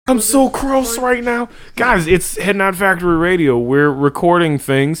I'm so gross right now. Guys, it's Head Nod Factory Radio. We're recording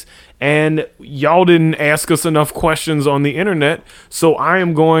things, and y'all didn't ask us enough questions on the internet, so I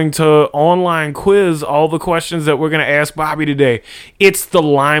am going to online quiz all the questions that we're going to ask Bobby today. It's the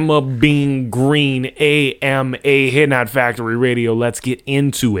Lima Bean Green AMA Head Nod Factory Radio. Let's get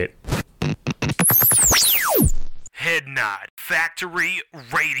into it. Head Nod Factory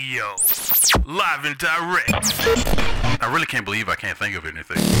Radio. Live and direct. I really can't believe I can't think of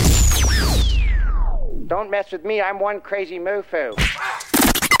anything. Don't mess with me, I'm one crazy mofo.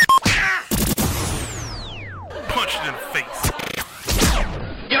 Punch it in the face.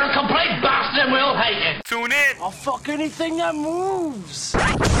 You're a complete bastard and we'll hate you. Tune in. I'll fuck anything that moves.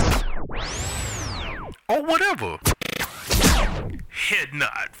 Or whatever. Head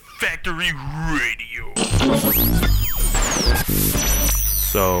Nod Factory Radio.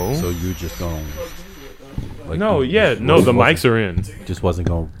 So you just going? Like, No, yeah, no, the mics are in. Just wasn't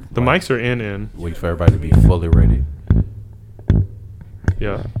going. The mics are in. Wait for everybody to be fully ready.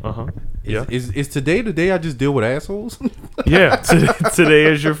 Yeah, yeah. Is today the day I just deal with assholes? Yeah, today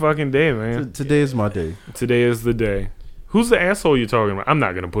is your fucking day, man. Today is my day. Today is the day. Who's the asshole you're talking about? I'm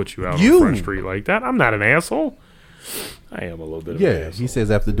not going to put you out You. on Front Street like that. I'm not an asshole. I am a little bit of an Yeah, asshole. he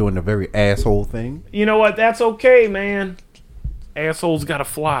says after doing the very asshole thing. You know what? That's okay, man. Assholes got to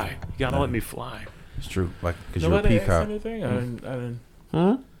fly. You got to let me fly. It's true, like because you're a Nobody asked peacock. anything? I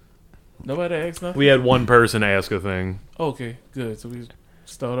didn't. Nobody asked nothing? We had one person ask a thing. Okay, good. So we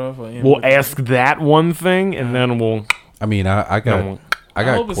start off. Or end We'll with- ask that one thing, and then we'll... I mean, I got No. I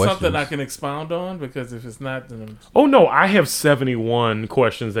got hope it's questions. something I can expound on, because if it's not, then I'm... Oh, no, I have 71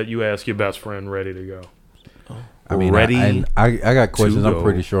 questions that you ask your best friend ready to go. I mean, ready I got questions. I'm go.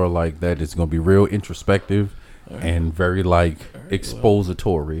 pretty sure like that it's gonna be real introspective and very like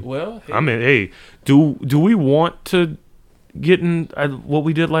expository. Well, hey, I mean, hey, do we want to get in what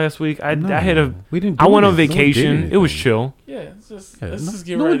we did last week? I had a... we didn't. I do went on anything. No one did vacation. It was anything. chill. yeah, let's just, Yeah, let's no- just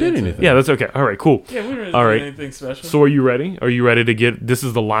get no right one did into anything. it. Yeah, that's okay. All right, cool. Yeah, we didn't really All do right. anything special. So are you ready? Are you ready to get... This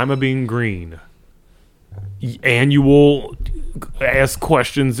is the Lima Bean Green annual Ask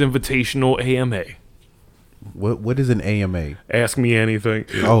Questions Invitational AMA. What is an AMA? Ask me anything.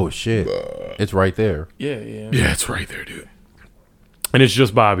 Oh shit, it's right there. yeah. Yeah, it's right there, dude. And it's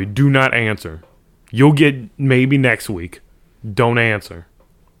just Bobby. Do not answer. You'll get maybe next week. Don't answer.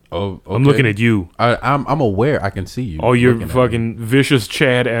 Oh, I'm looking at you. I'm aware. I can see you. All your looking at me. fucking vicious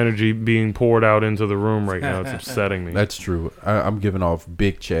Chad energy being poured out into the room right now. It's upsetting me. That's true. I'm giving off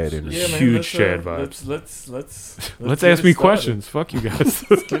big Chad energy. Yeah, man, Huge let's, Chad vibes. Let's Let's get ask it me started. questions. Fuck you guys.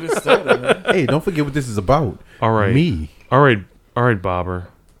 Let's get it started, man. Hey, don't forget what this is about. All right. Me. All right, Bobber.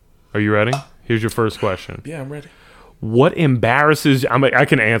 Are you ready? Here's your first question. Yeah, I'm ready. What embarrasses... I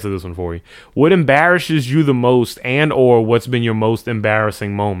can answer this one for you. What embarrasses you the most, and or what's been your most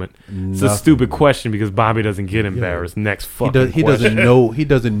embarrassing moment? It's a Nothing. stupid question because Bobby doesn't get embarrassed. Next fucking He question.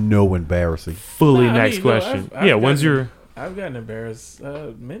 doesn't know embarrassing. Fully Nah, I next mean, no, question. I've Yeah, when's gotten- your... I've gotten embarrassed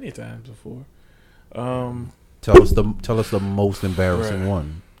many times before. Tell us the most embarrassing Right.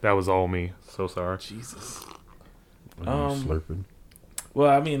 one. That was all me. So sorry. Jesus. When you slurping. Well,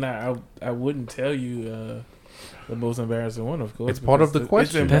 I mean, I wouldn't tell you the most embarrassing one, of course. It's part of because the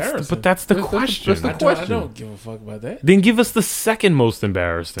question. It's That's embarrassing. but that's the question. that's the I question. don't give a fuck about that. Then give us the second most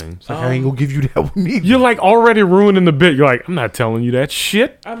embarrassing. It's like, I ain't gonna give you that one either. You're like already ruining the bit. You're like, I'm not telling you that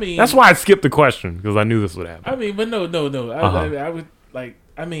shit. I mean, That's why I skipped the question because I knew this would happen. I mean, but no. Uh-huh. I would like.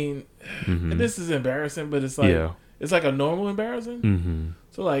 I mean, and this is embarrassing, but it's like Yeah. it's like a normal embarrassing. Mm-hmm.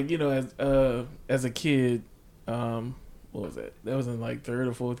 So like, you know, as a kid, what was that? That was in like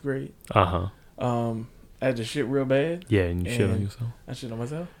 3rd or 4th grade. Uh-huh. I had to shit real bad. Yeah, and you shit on And yourself. I shit on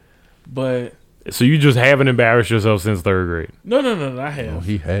myself. But So you just haven't embarrassed yourself since 3rd grade. no, I have. Oh,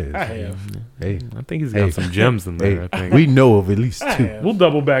 he has. I have. Hey, I think he's got some gems in there. hey, I think we know of at least I two. have. we'll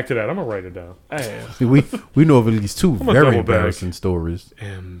double back to that. I'm gonna write it down. I have. We know of at least two gonna very double back. embarrassing stories.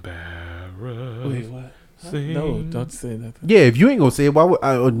 Embarrassing. Wait, what? Huh? No, don't say nothing. Yeah, if you ain't gonna say it, why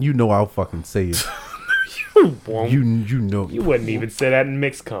would you know I'll fucking say it. Won't. You know. You wouldn't even say that in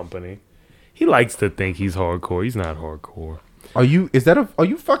mixed company. He likes to think he's hardcore. He's not hardcore. Are you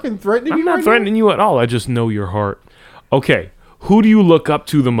fucking threatening I'm me not right threatening you at all. I just know your heart. Okay. Who do you look up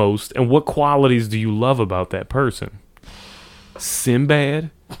to the most, and what qualities do you love about that person?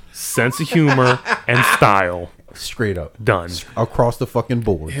 Sinbad, sense of humor, and style. now? Straight up. Done. Across the fucking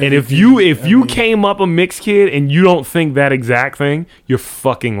board. And if you came up a mixed kid and you don't think that exact thing, you're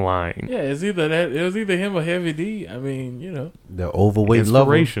fucking lying. Yeah, it's either that. It was either him or Heavy D. I mean, you know, The overweight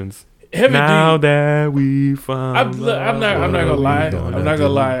lover. Inspirations. Heavy Now D. that we found I'm not gonna lie. love. I'm not gonna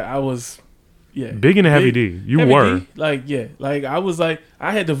lie. I was Yeah, Big into Heavy D. You Heavy were. D, like I was like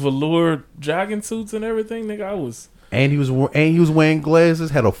I had the velour jogging suits and everything, nigga. I was. And he was wearing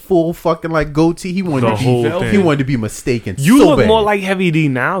glasses, had a full fucking like goatee. He wanted The whole to be thing. he wanted to be mistaken. You so look bad. more like Heavy D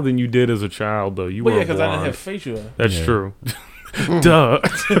now than you did as a child, though. You But were yeah, because I didn't blonde. have facial hair. That's Yeah. true. Duh.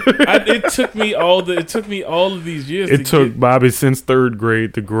 It took me all of these years. It to took get, Bobby since 3rd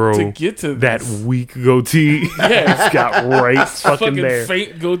grade to grow to get to that this. weak goatee. Yeah. It's got right fucking fucking there.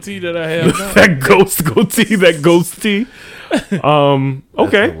 faint goatee that I have now. That ghost goatee, that ghost tee.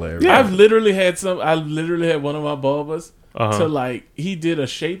 Okay. hilarious. Yeah. I literally had one of my barbers Uh-huh. to like he did a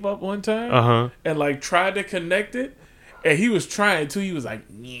shape up one time Uh-huh. and like tried to connect it, and he was trying to. He was like,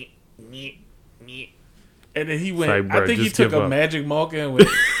 nyeh, nyeh, nyeh. And then he went. like, bro, I think he just took give a up. magic marker and went.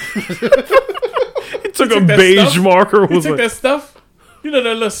 It took a took that beige stuff. marker. He Was took like, that stuff. You know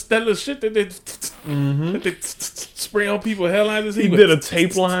that little shit that they spray on people's hairlines. he did a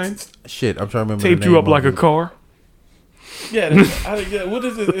tape line, Shit, I'm trying to remember. taped the you name up like of a it. car. Yeah, what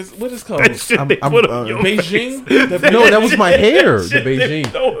is it? What is it called? That shit they I'm- put on your Beijing. No, that was my hair. The Shit, they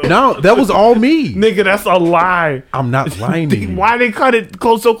Beijing. know. No, that was all me. Nigga, that's a lie. I'm not lying to you. Why they cut it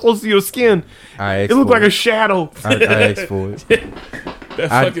so close to your skin? I asked It looked for like a shadow. I asked for it. That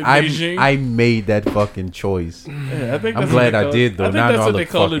fucking Beijing. I made that fucking choice. Yeah, I think I'm that's glad what they I call did, it. though. I think Now I that's know I what they look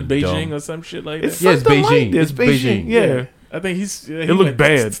call it, fucking Beijing dumb. or some shit like It's that. Yeah, it's something like Beijing. this. It's Beijing. Yeah. I think he's. It looked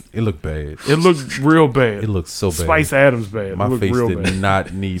bad. It looked bad. It looked real bad. It looked so bad. Spice Adams bad. My it looked face real did bad.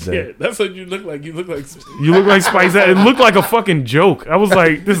 not need that. Yeah, that's what you look like. You look like. You look like Spice Adams. It looked like a fucking joke. I was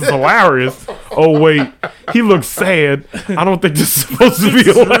like, this is hilarious. Oh, wait. He looks sad. I don't think this is supposed to be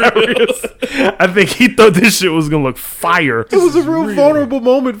hilarious. I think he thought this shit was going to look fire. It was a real vulnerable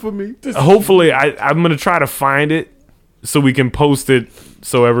moment for me. Hopefully, I'm going to try to find it so we can post it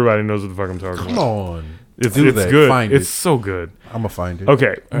so everybody knows what the fuck I'm talking Come about. on. It's Do that. good. Find It's it. so good. I'm going to find it.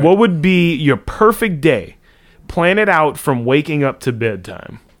 Okay. What would be your perfect day? Plan it out from waking up to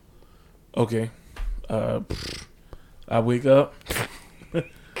bedtime. Okay. I wake up.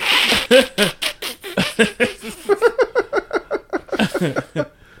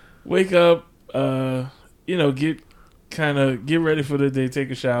 Wake up. Get ready for the day.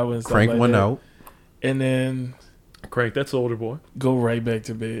 Take a shower and stuff Crank like one that. out. and then Crank, that's older boy. go right back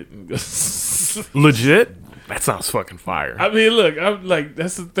to bed. And go Legit? That sounds fucking fire. I mean, look, I'm like,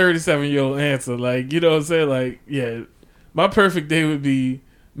 that's a 37-year-old answer. Like, you know what I'm saying? Like, yeah, my perfect day would be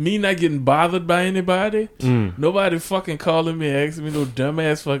me not getting bothered by anybody. Nobody fucking calling me, asking me no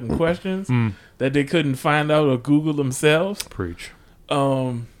dumbass fucking questions that they couldn't find out or Google themselves. Preach.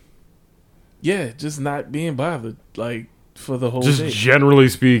 Yeah, just not being bothered, like, for the whole Just day. generally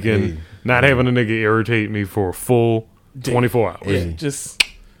speaking, Hey. not having a nigga irritate me for a full 24 hours. Yeah, Hey. just,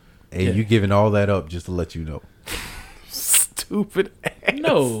 Hey, Yeah. you giving all that up just to let you know. Stupid ass.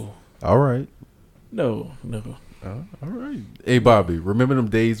 no, All right. no. All right. Hey, Bobby, remember them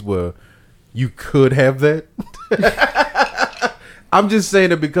days where you could have that? I'm just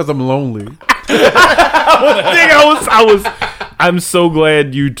saying it because I'm lonely. I'm so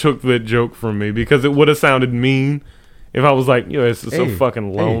glad you took that joke from me because it would have sounded mean if I was like, yo, it's so Hey,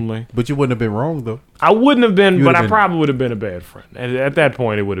 fucking lonely. hey, but you wouldn't have been wrong, though. I wouldn't have been, You but would've I been- probably would have been a bad friend. At that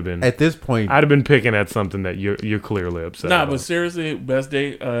point, it would have been. At this point, I'd have been picking at something that you're clearly upset Nah, about. but seriously, best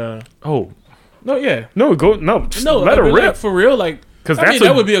day. Oh, No, yeah, no, go, no, no. let her I mean, rip. like, for real, like. 'Cause I mean, that's a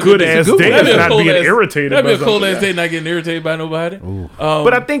that would be a good ass That'd day, be is a not cold being ass- irritated That'd be by a cold something. ass day, not getting irritated by nobody.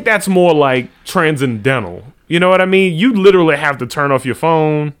 But I think that's more like transcendental. You know what I mean? You literally have to turn off your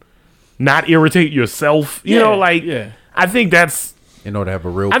phone, not irritate yourself. You know, like, yeah. I think that's, in order to have a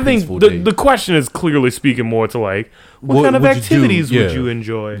real I think peaceful day. the question is clearly speaking more to like, what kind of would you do? activities would Yeah. you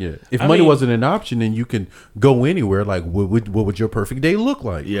enjoy? Yeah. If I money mean- wasn't an option, then you can go anywhere. Like, what would your perfect day look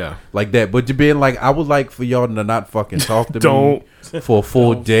like? Yeah. Like that. But you being like, I would like for y'all to not fucking talk to Don't. me for a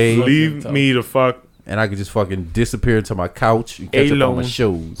full day. Leave me to fuck. And I could just fucking disappear into my couch and catch up on my Alone.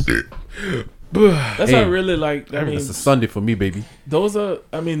 shows. That's Hey, not really like. I mean, It's a Sunday for me, baby. those are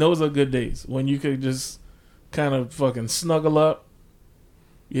good days when you could just kind of fucking snuggle up,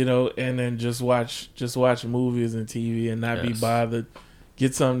 you know, and then just watch movies and TV and not be Yes. bothered,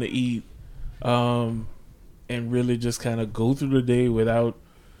 get something to eat, and really just kind of go through the day without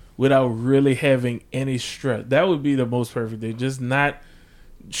really having any stress. That would be the most perfect day. Just not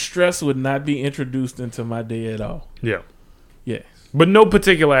stress would not be introduced into my day at all. Yeah. Yeah. But no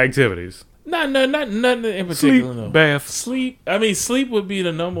particular activities. Not nothing in Sleep, particular. No. bath. Sleep. I mean, sleep would be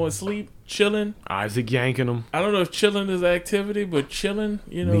the number one. Sleep, chilling. Isaac yanking them. I don't know if chilling is an activity, but chilling,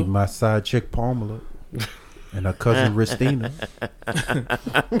 you know. Meet my side chick Pamela and her cousin Ristina.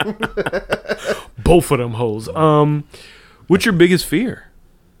 Both of them hoes. What's your biggest fear?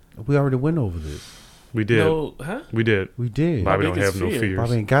 We already went over this. We did. No, huh? We did. We did. Bobby don't biggest have no fear. fears.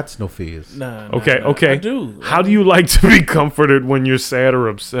 Bobby ain't got no fears. Nah. Okay, nah, okay. I do. How do you like to be comforted when you're sad or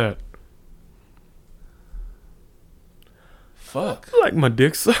upset? Fuck. Like my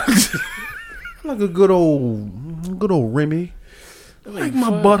dick sucks. Like a good old Remy. Like my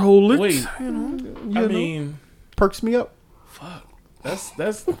butthole licks. Wait. You know? I mean, Perks me up. fuck. That's.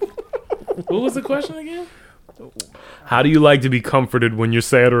 What was the question again? How do you like to be comforted when you're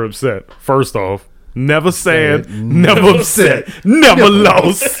sad or upset? First off, never sad, never upset, never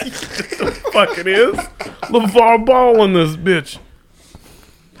lost. Fuck it is. LeVar Ball in this bitch.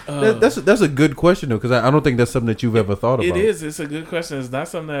 That's a good question though, because I don't think that's something that you've ever thought about. It is. It's a good question. It's not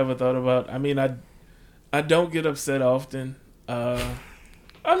something I ever thought about. I mean, I don't get upset often. Oh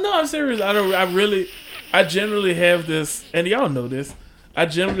no, I'm serious. I generally have this, and y'all know this. I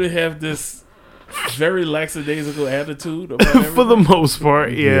generally have this very lackadaisical attitude about everything. For the most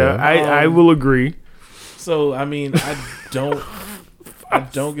part, yeah. I will agree. So I mean, I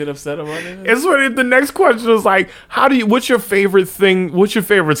don't get upset about it. It's what the next question is like, what's your favorite thing? What's your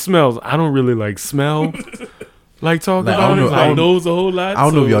favorite smells? I don't really like smell. Like talking Like, I about don't it. know- Like, I knows a whole lot. I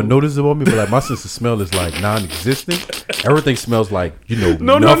don't know if so- y'all notice about me, but like my sense of smell is like non-existent. Everything smells like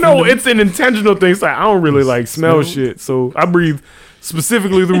No, nothing to me. it's an intentional thing. It's like I don't really like smell shit, so I breathe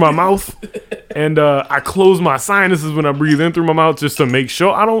specifically through my mouth, and I close my sinuses when I breathe in through my mouth just to make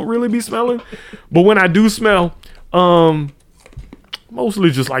sure I don't really be smelling. But when I do smell, mostly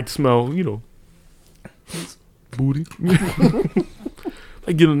just like to smell, booty.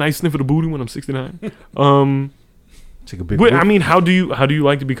 Like get a nice sniff of the booty when I'm 69. Take a big Wait, whiff. I mean, how do you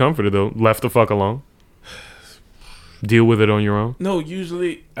like to be comforted though? Left the fuck alone. Deal with it on your own. No,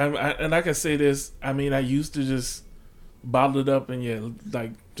 usually, and I can say this. I mean, I used to just bottle it up and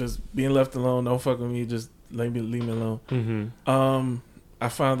like just being left alone. Don't fuck with me. Just leave me alone. Mm-hmm. I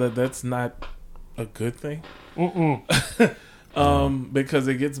found that that's not a good thing. Because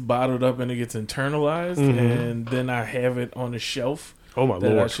it gets bottled up and it gets internalized, and then I have it on a shelf. Oh my that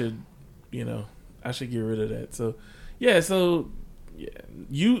lord! I should get rid of that. So,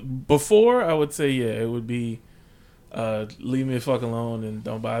 before I would say it would be leave me the fuck alone and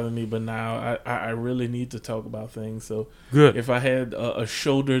don't bother me. But now I really need to talk about things. So Good. if I had a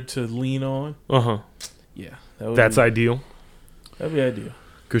shoulder to lean on, That's ideal. that'd be ideal.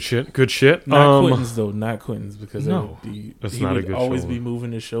 Good shit. Good shit. Not Quentin's though, not Quentin's, because No, that's not a would good always shoulder. be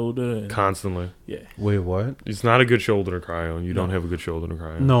moving his shoulder. And, Constantly. Wait, what? It's not a good shoulder to cry on. You don't have a good shoulder to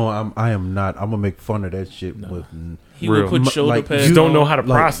cry on. No, I am not. I'm gonna make fun of that shit. With, he Real. would put shoulder Like, pads. You just don't on. know how to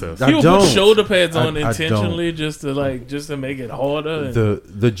like, process. I He would don't. put shoulder pads on I intentionally just to make it harder. And,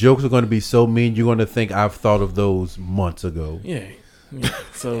 the jokes are going to be so mean. You're going to think I've thought of those months ago. yeah.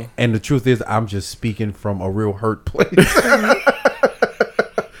 So And the truth is, I'm just speaking from a real hurt place.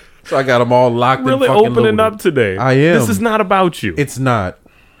 So I got them all locked. Really and fucking opening loaded. up today. I am. This is not about you. It's not,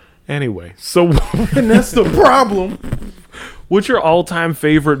 Anyway, so and that's the problem. what's your all-time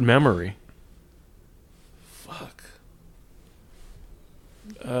favorite memory? fuck.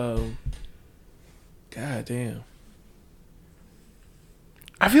 God damn.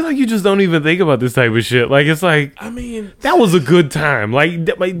 I feel like you just don't even think about this type of shit. Like it's like I mean, that was a good time. Like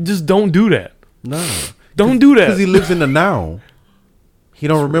just don't do that. No, Don't do that. because he lives in the now. He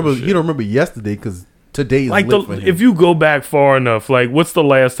don't remember. He don't remember yesterday because today is Like lit for him. if you go back far enough, like what's the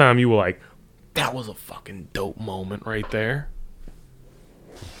last time you were like, that was a fucking dope moment right there?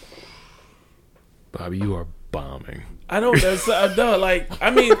 Bobby, you are bombing. I don't. That's, I don't like. I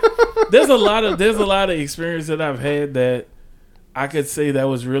mean, there's a lot of experience that I've had that I could say that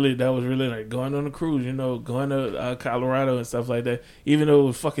was really like going on a cruise. Going to Colorado and stuff like that. Even though it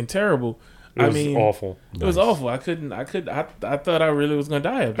was fucking terrible. It was awful. It was awful. I thought I really was gonna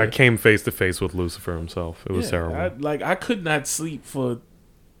die up there. I came face to face with Lucifer himself. It was terrible. I could not sleep for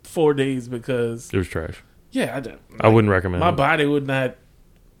 4 days because It was trash. I wouldn't recommend my it. body would not.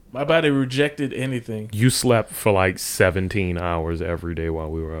 My body rejected anything. You slept for like 17 hours every day while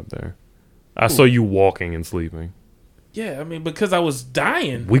we were up there. I saw you walking and sleeping. Yeah, I mean because I was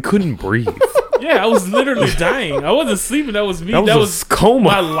dying. We couldn't breathe. Yeah, I was literally dying. I wasn't sleeping. That was me. That was a coma.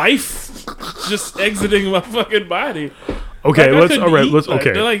 my life just exiting my fucking body. Okay, Like, I couldn't eat.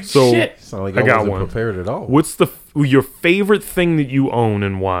 okay. They're like, so shit. Sound like I got wasn't one. prepared at all. what's your favorite thing that you own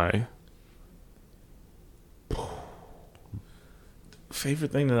and why?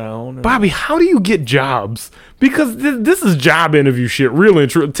 Favorite thing that I own? Bobby, how do you get jobs? Because this is job interview shit, real and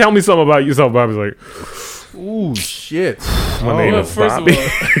true. Tell me something about yourself. Bobby's like, Ooh, shit. my name Well, is Bobby.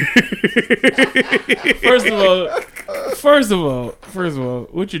 First of all,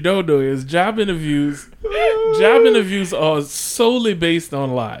 what you don't know is job interviews job interviews are solely based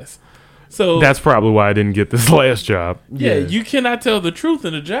on lies. So That's probably why I didn't get this last job. yeah, you cannot tell the truth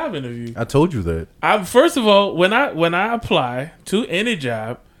in a job interview. I told you that. First of all, when I apply to any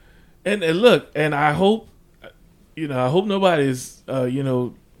job, and look, and I hope nobody's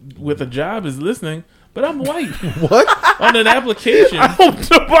with a job is listening, but I'm white. What? On an application.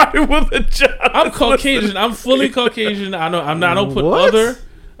 Nobody with a job. I'm Caucasian. I'm fully Caucasian. I don't put What? other.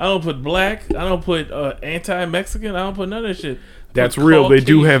 I don't put black. I don't put anti-Mexican. I don't put none of that shit. That's Put real. They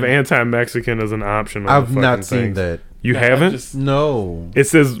do Caucasian. have anti-Mexican as an option. On I've the not fucking seen things. that. You Nah, haven't? just- No. It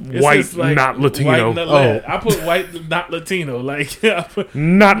says It's white, just like not Latino. white, not Lat- I put white, not Latino. Like I put,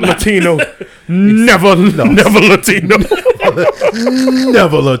 Not Latino. Never Latino.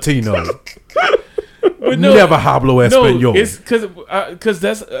 Never Latino. but no, Never hablo español. No, it's because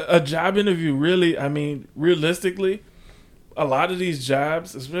that's a job interview. Really, I mean, realistically, a lot of these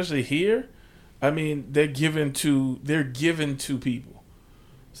jobs, especially here, I mean, they're given to people.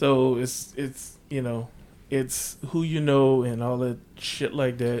 So it's it's who you know and all that shit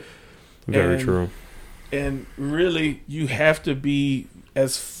like that. Very And- true. And really, you have to be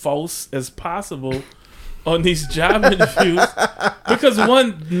as false as possible on these job interviews because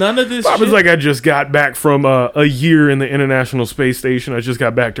none of this. I was shit, like, I just got back from a year in the International Space Station. I just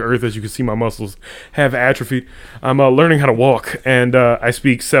got back to Earth. As you can see, my muscles have atrophied. I'm learning how to walk, and I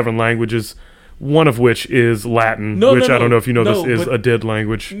speak 7 languages, one of which is Latin, which I don't know if you know no, this is but- a dead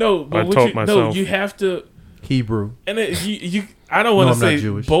language. no, but I what taught you, myself. no, you have to. Hebrew. And you I don't want No, to I'm not say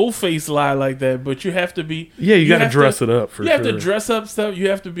Jewish. bold-faced lie like that, but you have to be. Yeah, you got to have dress it up for You sure. have to dress up stuff. You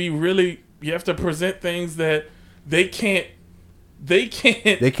have to be really. You have to present things that they can't. They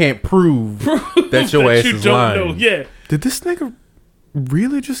can't. They can't prove prove that your ass you is don't lying. know. Yeah. Did this nigga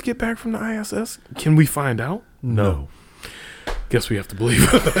really just get back from the ISS? Can we find out? No. Guess we have to believe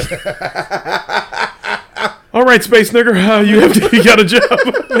it. All right, space nigger, you got a job.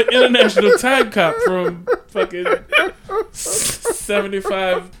 International time cop from fucking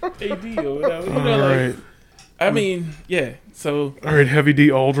 75 AD or whatever. You know, All like, right, I mean, yeah. So all right, Heavy D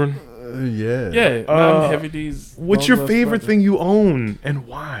Aldrin. Yeah. yeah, I'm Heavy D's. What's long your lost favorite brother. thing you own and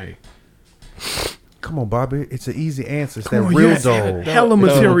why? Come on, Bobby. It's an easy answer. It's Come that on, real yes, doll. Hella No.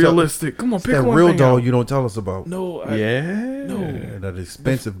 materialistic. Come on, It's pick that one real thing doll out. you don't tell us about. No, Yeah. Yeah, that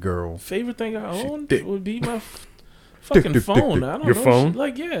expensive girl. favorite thing I own dick. would be my fucking dick, phone. dick. I don't Your know. phone?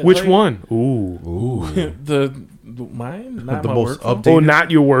 Like yeah. Which like, one? Ooh. Ooh. the mine, not The my most work phone. updated- Oh,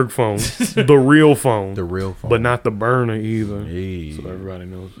 not your work phone. The real phone. The real phone. But not the burner either. Hey. So everybody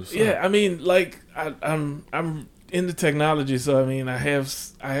knows this. Yeah, I mean, like I'm into technology, so I mean, I have.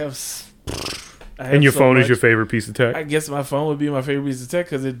 And your so phone is much. your favorite piece of tech? I guess my phone would be my favorite piece of tech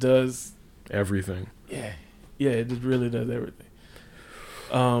because it does. Everything. Yeah, it just really does everything.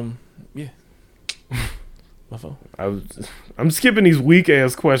 Yeah, my phone. I'm skipping these weak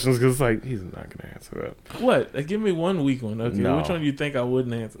ass questions because it's like he's not gonna answer that. What? Give me one weak one. Okay, No. which one do you think I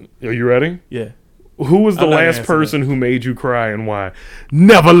wouldn't answer? Are you ready? Yeah, Who was the I'm not gonna last answer person who made you cry and why?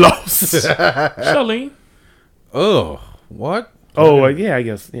 Never lost. Charlene. Oh, what? Oh, yeah, I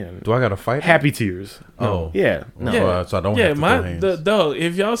guess. Yeah. Do I got to fight? Happy tears. No. Oh. Yeah. No. Yeah. So I don't Yeah, have to throw my hands. dog.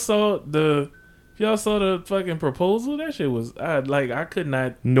 If y'all saw the fucking proposal, that shit was I could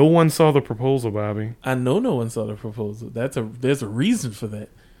not. No one saw the proposal, Bobby, I know no one saw the proposal. There's a reason for that.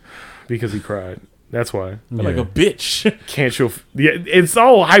 because he cried. That's why. Like a bitch. Can't show. Yeah, it's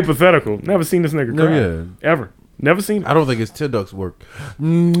all hypothetical. Never seen this nigga No, cry. yeah. Ever. Never seen. I don't think it's Tidduck's work.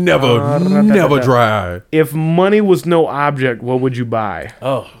 Never dry. If money was no object, what would you buy?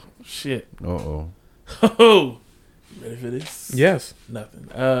 Oh shit. Uh-oh. Oh, you ready for this? Yes. Nothing.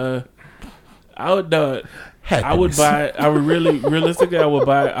 I would. I would buy. I would realistically. I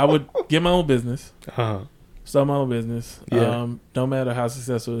would get my own business. Uh-huh. Start my own business. Yeah. No matter how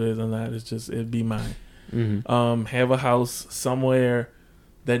successful it is or not, it'd be mine. Mm-hmm. Have a house somewhere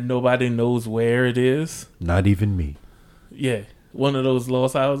that nobody knows where it is. Not even me. Yeah, one of those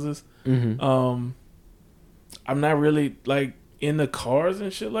lost houses. Mm-hmm. I'm not really like into cars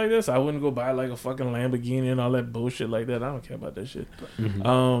and shit like this. I wouldn't go buy like a fucking Lamborghini and all that bullshit like that. I don't care about that shit.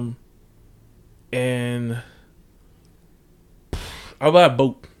 Mm-hmm. And I'll buy a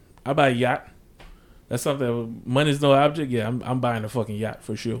boat. I'll buy a yacht. That's something. Money's no object. Yeah, I'm buying a fucking yacht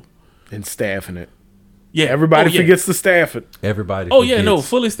for sure. And staffing it. Yeah, Everybody oh, yeah. forgets to staff it. Everybody. Oh yeah, no, forgets.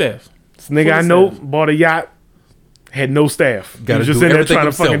 fully staffed. This nigga Fully I know staffed. bought a yacht, had no staff. He Gotta was just do in there everything trying to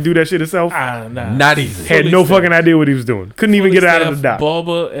himself. fucking do that shit himself. Nah. Not easy. Had fully no staffed. fucking idea what he was doing. Couldn't even get out of the dock.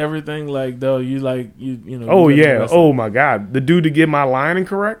 Bulba, everything like though. You know. Oh you gotta yeah. invest. Oh my god. The dude to get my lining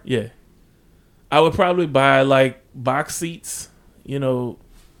correct? Yeah. I would probably buy like box seats. You know,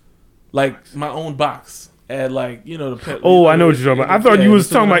 like my own box at like the pet. Oh, I know what you're talking about. I thought you was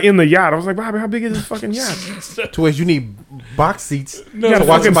talking about in the yacht. I was like, Bobby, how big is this fucking yacht? To where you need box seats You got to a watch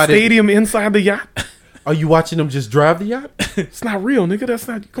fucking somebody. stadium inside the yacht? Are you watching them just drive the yacht? It's not real, nigga. That's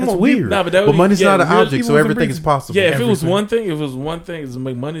not. Come That's on, weird. Nah, but but that would be- money's yeah, not an real object, so people everything and is possible. Yeah, if it was Everything. one thing, is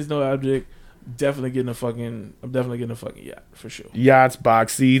make money's no object. I'm definitely getting a fucking yacht for sure. Yachts,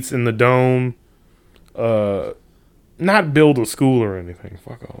 box seats in the dome. Not build a school or anything.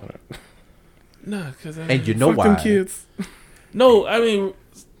 Fuck all of that. Nah, because And you know Fuck why? them kids. No, I mean,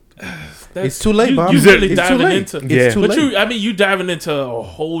 It's too late, Bob. You said really it's too diving late. into It's Yeah. too but late. you diving into a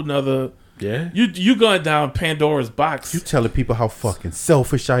whole nother. Yeah. You going down Pandora's box. You telling people how fucking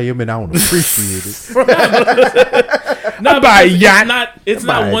selfish I am and I don't appreciate it. No, buy a because yacht. It's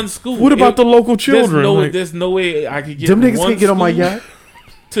buy not it. one school. What about the local children? Like- There's no way I could get Them niggas one can't get on my school yacht.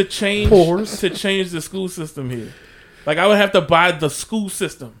 to change Pores. the school system here. Like I would have to buy the school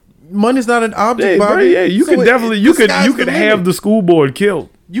system. Money's not an object, Hey, Bobby. bro, yeah, you So could definitely you could sky's the have limit. the school board killed.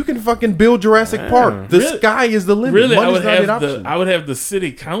 You can fucking build Jurassic Park. The Really? sky is the limit. Really, Money's not an option. I would have the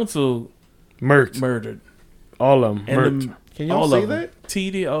city council Murked. murdered. All of them. And Murked. them, Can y'all all say of them. that?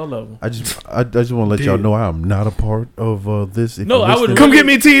 TD, all of them. I just want to let y'all know I am not a part of this. If No, you're I would listening- Come get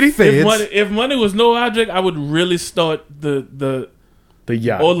me, TD. Feds. If money was no object, I would really start the The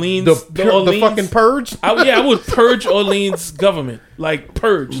yacht. Orleans. the fucking purge. I would purge Orleans government, like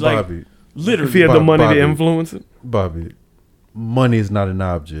purge, like Bobby, literally. If he had the money Bobby. to influence it. Bobby, money is not an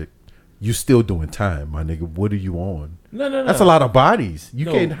object. You still doing time, my nigga. What are you on? No. That's a lot of bodies. You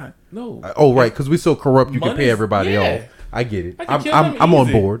No, can't. no. Oh, right, because we're so corrupt, you can pay Money's- everybody yeah. off. I get it. I could kill them I'm on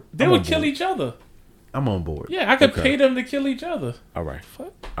easy. board. They I'm would on kill board. each other. I'm on board. Yeah, I could Okay. pay them to kill each other. All right.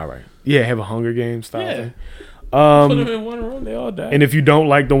 Fuck. All right. Yeah, have a Hunger Games style Yeah. thing. Put them in one room, they all die. And if you don't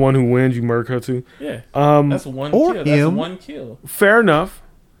like the one who wins, you murk her too. yeah, That's that's one or kill. him. That's one kill. fair enough.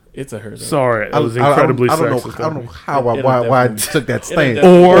 It's a her. though. Sorry, it was incredibly I don't know. sexist. I don't know how It'll why I definitely- took that it'll stand.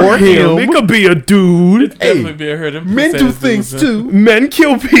 definitely- Or him. It could be a dude. Definitely be a her. Them Men do pussy-ass things dudes, man. too. Men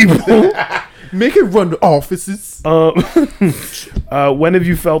kill people. Men can run the offices. When have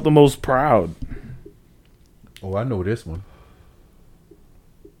you felt the most proud? Oh, I know this one.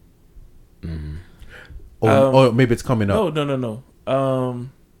 Or maybe it's coming up. No.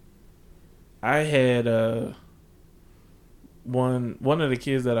 I had one of the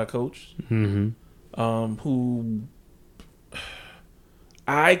kids that I coached, who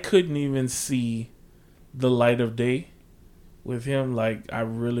I couldn't even see the light of day with him. Like I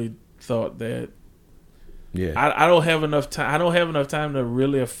really thought that Yeah. I don't have enough time. I don't have enough time to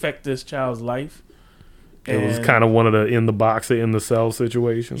really affect this child's life. It was kind of one of the in the box or in the cell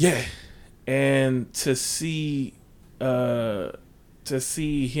situations. Yeah, and to see him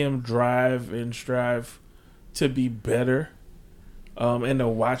drive and strive to be better, and to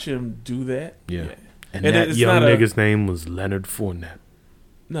watch him do that. Yeah. And, And that it's young not a- nigga's name was Leonard Fournette.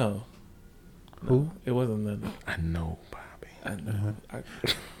 No, Who? it wasn't that. I know, Bobby. I know.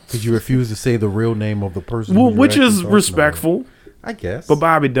 Because you refuse to say the real name of the person. Well, who you're which actually is talking respectful, about. I guess. but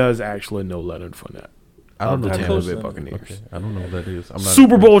Bobby does actually know Leonard Fournette. I don't know The that. Tampa Bay Leonard. Buccaneers. Okay, I don't know who that is. I'm not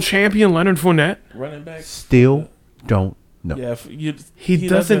Super Bowl champion Leonard Fournette. Running back. Still don't know. Yeah, He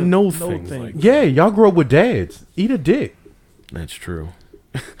doesn't know things like that. Yeah, y'all grew up with dads. Eat a dick. That's true.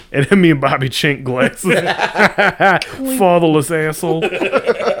 And then me and Bobby chink glasses. Fatherless asshole.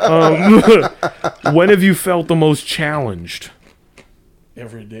 When have you felt the most challenged?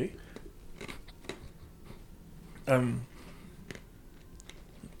 every day.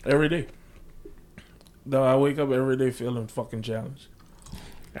 Every day. No, I wake up every day feeling fucking challenged.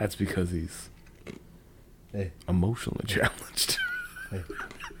 That's because he's Hey. emotionally challenged.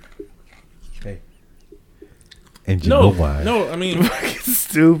 Hey. And you know No, why? no, I mean,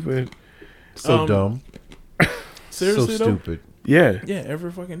 Stupid. So dumb. seriously So though. stupid. Yeah. Yeah,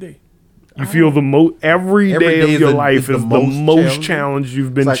 every fucking day. You feel the most every Every day day of is your the- life is the is the most most challenging? challenged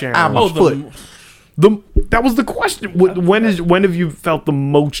you've been It's like, challenged. I'm a foot. That was the question. When have you felt the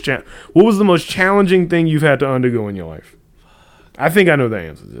most what was the most challenging thing you've had to undergo in your life? I think I know the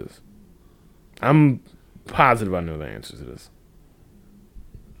answer to this. I'm positive I know the answer to this.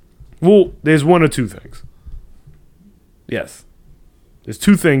 Well, there's one or two things. Yes. There's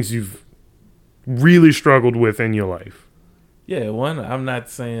two things you've really struggled with in your life. Yeah, one, I'm not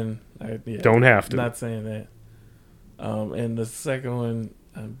saying. Don't have to. Not saying that. And the second one,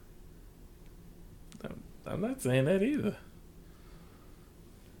 I'm not saying that either.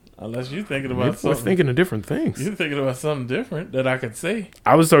 Unless you're thinking about We're something. thinking of different things. You're thinking about something different that I could say.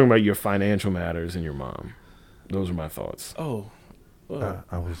 I was talking about your financial matters and your mom. Those are my thoughts. Oh. Well,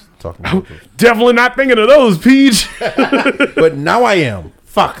 I was talking about those. Definitely not thinking of those, Peach. But now I am.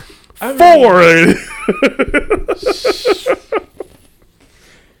 Fuck. Four.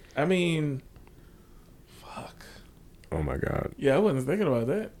 I mean, fuck. Oh my god. Yeah, I wasn't thinking about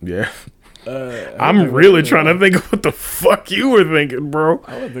that. Yeah. I I'm wasn't really thinking trying to about think of what the fuck you were thinking, bro.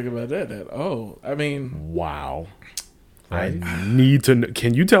 I wasn't thinking about that at all. I mean, Wow. I need to know.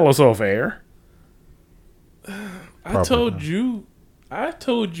 Can you tell us off air? I told you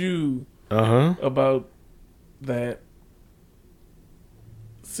Uh-huh. about that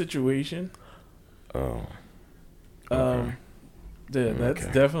situation. Oh. Yeah, that's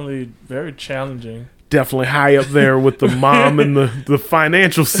Okay. definitely very challenging. Definitely high up there with the mom and the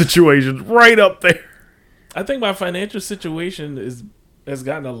financial situation. Right up there. I think my financial situation has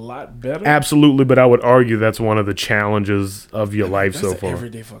gotten a lot better. Absolutely, but I would argue that's one of the challenges of your life That's so an far.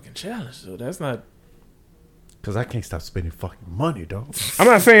 everyday fucking challenge. So that's not. Because I can't stop spending fucking money, dog. I'm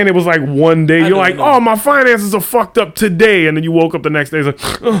not saying it was like one day. I You're know, like, no. oh, my finances are fucked up today. And then you woke up the next day. It's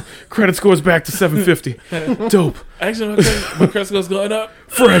like, oh, credit score's back to 750. Dope. Actually, my credit score's going up.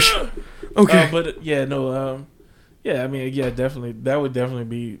 Fresh. Okay. But yeah, no. Yeah, I mean, yeah, definitely. That would definitely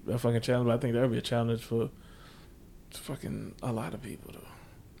be a fucking challenge. But I think that would be a challenge for fucking a lot of people,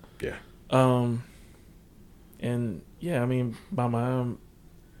 though. Yeah. And yeah, I mean, my mom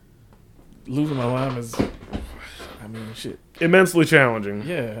losing my mom is, I mean, shit. Immensely challenging.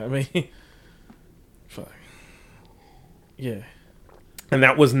 Yeah, I mean, fuck. Yeah. And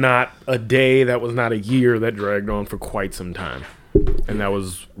that was not a day. That was not a year. That dragged on for quite some time. And that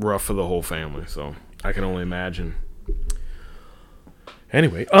was rough for the whole family. So I can only imagine.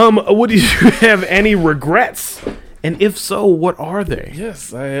 Anyway, what do you have any regrets? And if so, what are they?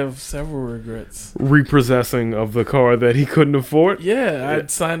 Yes, I have several regrets. Repossessing of the car that he couldn't afford? Yeah, I'd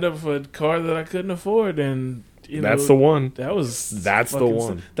signed up for a car that I couldn't afford, and That's the one. That was That's the fucking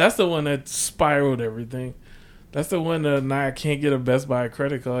one. That's the one that spiraled everything. That's the one that now I can't get a Best Buy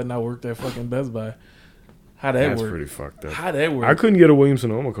credit card, and I worked at fucking Best Buy. How that That's work? pretty fucked up. How that work? I couldn't get a Williams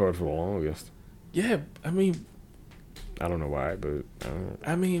Sonoma card for the longest. Yeah, I mean, I don't know why, but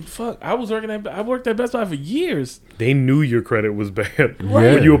fuck. I worked at Best Buy for years. they knew your credit was bad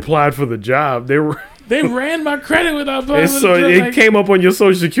Right. when you applied for the job. They were. They ran my credit without paying for So the it like, came up on your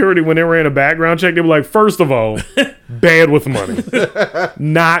Social Security when they ran a background check. They were like, first of all, bad with money,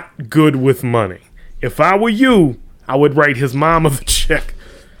 not good with money. If I were you, I would write his mama the check.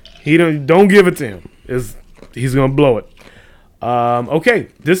 He don't give it to him. He's gonna blow it. Okay,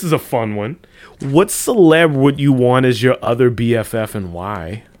 this is a fun one. What celeb would you want as your other BFF and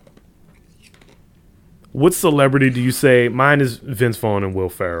why? What celebrity do you say? Mine is Vince Vaughn and Will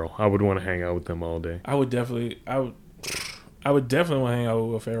Ferrell. I would want to hang out with them all day. I would definitely want to hang out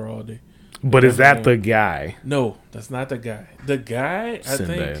with Will Ferrell all day. But is that the guy? No, that's not the guy. The guy, I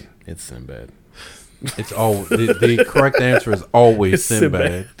Sinbad. think. It's Sinbad. It's all the correct answer is always It's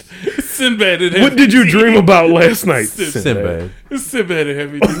Sinbad. Sinbad and What did you dream about last night? Sinbad. It's Sinbad and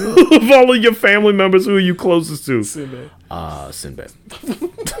Heavy D. Of all of your family members, who are you closest to? Sinbad. Sinbad.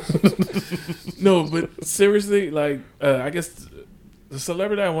 No, but seriously, like, I guess the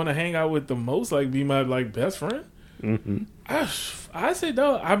celebrity I want to hang out with the most, like, be my like best friend. Mm-hmm. I say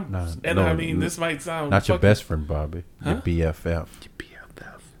no. I mean, this might sound Not your fucking- best friend, Bobby. Your BFF.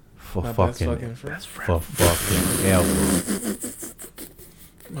 For My best fucking, fucking friend. for fucking ever.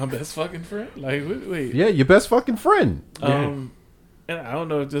 My best fucking friend. Like, wait. Yeah, your best fucking friend. And I don't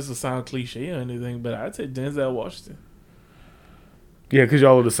know if this will sound cliche or anything, but I'd say Denzel Washington. Yeah, because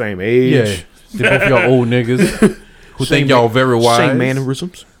y'all are the same age. Yeah, they're both y'all old niggas who think y'all very wise. Same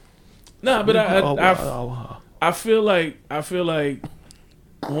mannerisms. Nah, but I feel like Denzel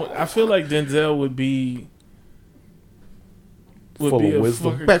would be Full be of a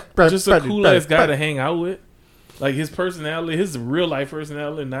wisdom. fucker, just a cool ass guy to hang out with. Like his personality, his real life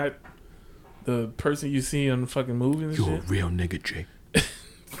personality, not the person you see on the fucking movies and You're a shit. real nigga, Jake.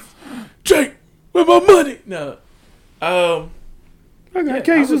 Jake, where my money? No. I got Yeah,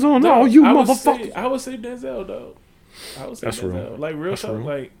 cases I would- on no, all you I would motherfuckers. say- I would say Denzel, though. I would say That's Denzel. real. Like, real That's talk. real.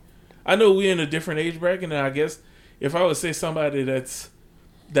 Like, I know we're in a different age bracket, and I guess if I would say somebody that's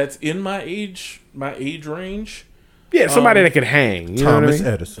in my age range, Yeah, somebody that could hang. You know what I Thomas mean?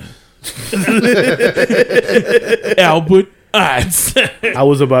 Edison. Albert Einstein. I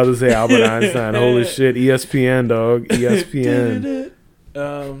was about to say Albert Einstein. Holy shit, ESPN, dog. ESPN.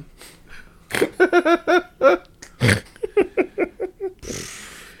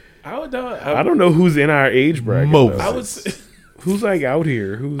 I don't know who's in our age bracket. Moses. though. I would say, Who's like out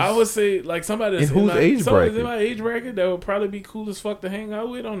here? Who's I would say like somebody that's In whose age bracket? in my age bracket that would probably be cool as fuck to hang out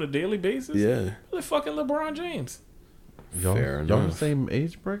with on a daily basis. yeah. Like fucking LeBron James. Y'all, Fair y'all the enough. same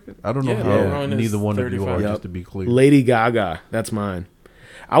age bracket? I don't know Yeah, how LeBron is neither one of you are, 35. just to be clear. Lady Gaga. That's mine.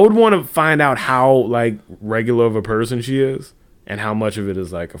 I would want to find out how like regular of a person she is, and how much of it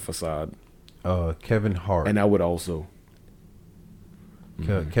is like a facade. Kevin Hart. And I would also.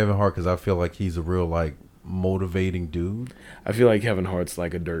 Kevin Hart, because I feel like he's a real like motivating dude. I feel like Kevin Hart's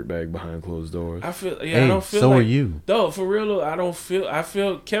like a dirtbag behind closed doors. I feel Hey, I don't feel so like, are you. No, for real though, I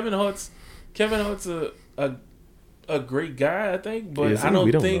feel Kevin Hart's a great guy, I think, but Is he? I don't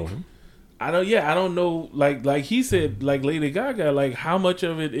We think know him. I don't know like he said, like Lady Gaga, like how much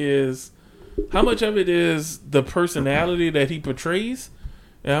of it is the personality that he portrays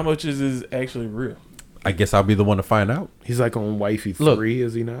and how much is actually real. I guess I'll be the one to find out. He's like on Wifey Look. 3,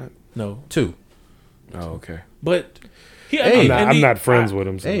 is he not? No. 2. Oh, okay. But Hey, I'm not friends with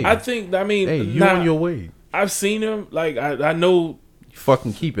him. So. Hey. I think Hey, you nah, on your way. I've seen him, like I know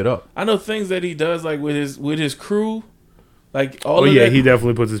Fucking keep it up. things that he does like with his crew. Like all Oh of yeah, that, he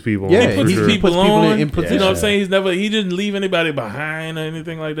definitely puts his people. Yeah, on, he for puts sure. people puts people on. in position. You know what I'm saying? He didn't leave anybody behind or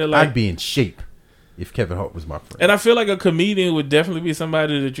anything like that. Like, I'd be in shape if Kevin Hart was my friend. and I feel like a comedian would definitely be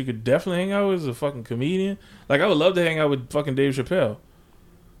somebody that you could definitely hang out with as a fucking comedian. Like I would love to hang out with fucking Dave Chappelle.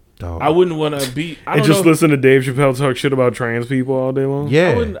 Dog. I wouldn't want to be. I And don't just know. listen to Dave Chappelle talk shit about trans people all day long. Yeah.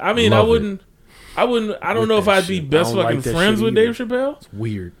 I wouldn't. I mean, I love it. wouldn't. I don't know if that I'd be shit. best I don't fucking like that friends shit with either. Dave Chappelle.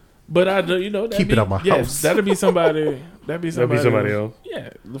 Weird. But I do, you know, that'd Keep be, it out my yeah, house. That'd be somebody. That'd be somebody else. Yeah,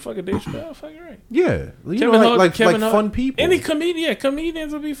 the fucking Dave Chappelle. Fucking right. Yeah. You Kevin know, Hart- like Kevin Hart- fun people. Any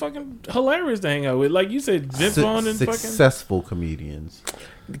comedians would be fucking hilarious to hang out with. Like you said, Vince Vaughn and fucking. successful comedians.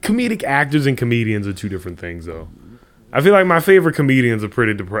 Comedic actors and comedians are two different things, though. I feel like my favorite comedians are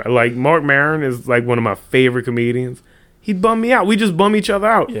pretty depressed. Like Mark Maron is like one of my favorite comedians. He'd bum me out. We just bum each other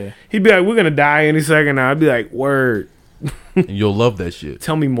out. Yeah. He'd be like, "We're gonna die any second now." I'd be like, "Word." And you'll love that shit.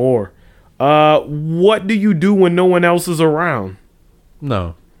 Tell me more. What do you do when no one else is around?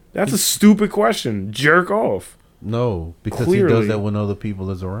 No. That's a stupid question. Jerk off. No. Because he Clearly. does that when other people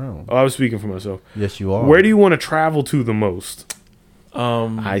is around. Oh, I was speaking for myself. Yes, you are. Where do you want to travel to the most?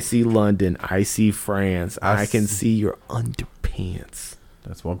 Um, I see London. I see France. I can see- see your underpants.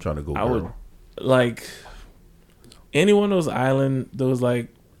 That's what I'm trying to go. I would girl. like any one of those I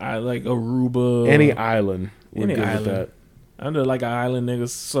like Aruba. Any island. We're Any good island. with that. under like an island niggas,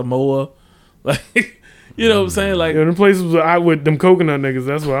 Samoa, like you know what I'm saying, like Yeah, them places with them coconut niggas.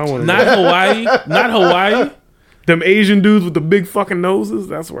 That's what I want to not Hawaii, not Hawaii. Them Asian dudes with the big fucking noses.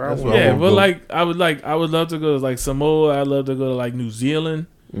 That's where That's I where want. I Yeah, wanna but go. I would love to go to like Samoa. I'd love to go to like New Zealand.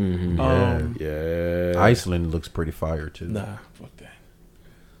 Yeah. Iceland looks pretty fire too. Nah, fuck that.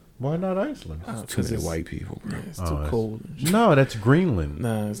 Why not Iceland? Too many white people, bro. It's too Oh, cold. No, that's Greenland.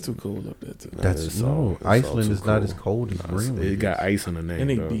 Nah, it's too cold up there too. That's it's no. all- it's all Iceland too is not cold. as cold as Greenland. It got ice in the name.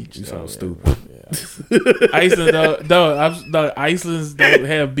 Any dog. beach. You though, sound yeah, stupid. yeah. Iceland, though, Iceland's don't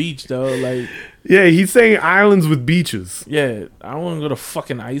have beach though. Like, Yeah, he's saying islands with beaches. yeah, I want to go to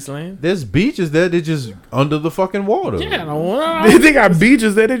fucking Iceland. There's beaches there. They're just under the fucking water. Yeah, I don't want. They got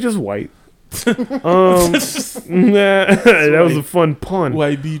beaches there. They're just white. That was a fun pun.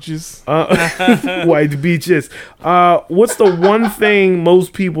 White beaches. White beaches. What's the one thing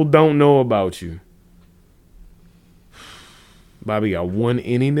most people don't know about you? Bobby got one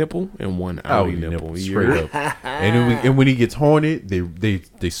innie nipple and one Oh, outie nipple. You straight heard? up. And when he gets horny,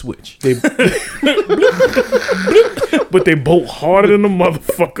 they switch. But they both harder than a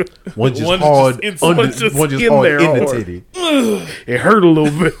motherfucker. One just One is hard just under, one just one just in hard there in the hard. titty. It hurt a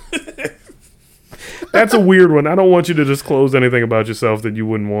little bit. That's a weird one. I don't want you to disclose anything about yourself that you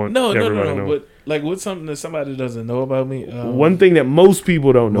wouldn't want everybody to know. But like, what's something that somebody doesn't know about me? One thing that most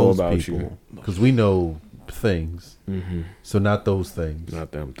people don't know Most about people, because we know things. So not those things, you.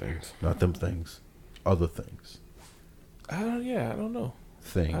 Not them things. not them things, other things, I don't know.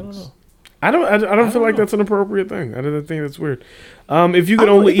 things. I don't know. I don't feel like know. that's an appropriate thing. I don't think that's weird. If you could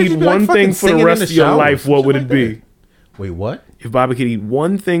I don't know, only it could eat just be like one fucking thing for singing the in rest the of your shower, life, some what shit would it like be? that. Wait, what? If Bobby could eat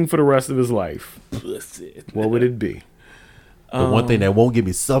one thing for the rest of his life, what would it be? The one thing that won't give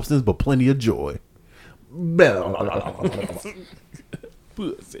me substance but plenty of joy.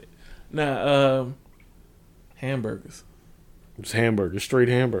 Pussy. Nah, hamburgers. It's hamburgers, straight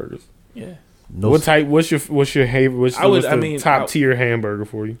hamburgers. Yeah. No, What type? What's your what's the top I- tier hamburger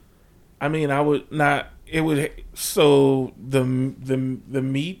for you? I mean, I would not. It would. So the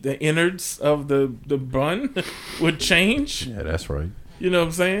meat, the innards of the bun would change. Yeah, that's right. You know what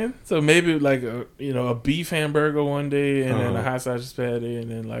I'm saying? So maybe like a beef hamburger one day, and then a hot sausage patty, and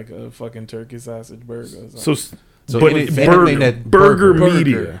then like a fucking turkey sausage burger. Or something. So But burger anything that burger burger.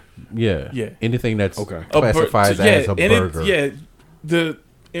 media. Yeah, Yeah. Anything that's Okay. classified as a burger. The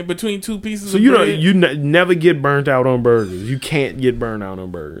in between two pieces. So of you bread, don't never get burnt out on burgers. You can't get burnt out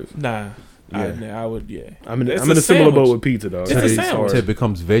on burgers. Nah. I would. Yeah, I'm in It's a similar sandwich. boat with pizza, dog. It's a It's sandwich. hard. It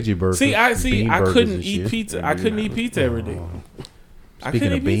becomes veggie burgers. I bean burgers couldn't and eat shit. pizza. I couldn't eat pizza every day. I Speaking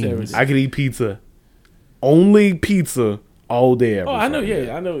couldn't of eat pizza every beans, day. I could eat pizza, only pizza, all day. Every Oh, I know. fucking day.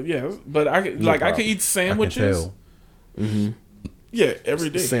 Yeah, I know. Yeah, but I could I could eat I can sandwiches. tell. Yeah, every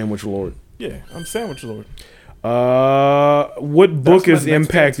day. Sandwich lord. Yeah, I'm sandwich lord. What book That's has my next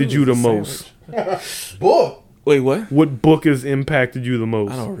impacted tattoo you the is a most? Book. Wait, what? What book has impacted you the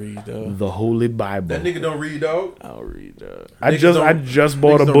most? I don't read. The Holy Bible. That nigga don't read, dog. I don't read. I Niggas just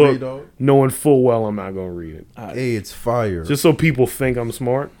bought a don't book, read, dog. knowing full well I'm not gonna read it, Hey, it's fire. just so people think I'm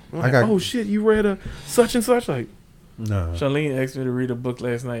smart. I got Oh shit, you read a such and such? Like nah. Charlene asked me to read a book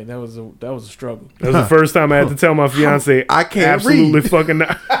last night. That was a struggle. that was the first time I had to tell my fiance I can't absolutely read. fucking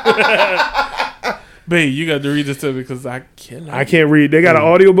not. Babe, you got to read this to me because I cannot. I can't read. They got an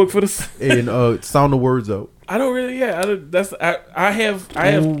audiobook for this. And sound the words out. I don't really. Yeah, I have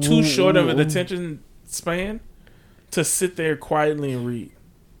too short of an attention span to sit there quietly and read.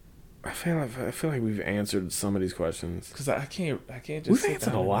 I feel like we've answered some of these questions. Because I can't just. We've sit answered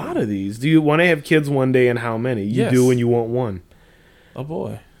down a and lot read. of these. Do you want to have kids one day, and how many? You Yes. do, and you want one. Oh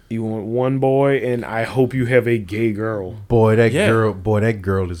boy. You want one boy, and I hope you have a gay girl. Boy, that Yeah.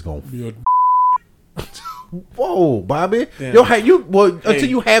 girl is gonna. You're- Whoa, Bobby. Damn. Until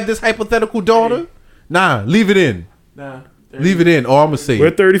you have this hypothetical daughter. Nah, leave it in. Nah. Leave it in. Or I'm gonna say We're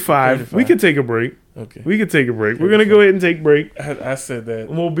it. 35. 35. We can take a break. Okay. We can take a break. We're gonna go ahead and take a break. I said that.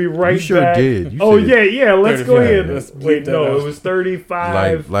 We'll be right You sure back. did. You Oh said- yeah. Let's go 35. ahead. Let's bleep Wait, that no, out. it was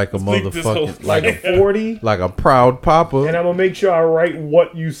 35. like a Bleep this whole motherfucking like thing. a 40. like a proud papa. And I'm gonna make sure I write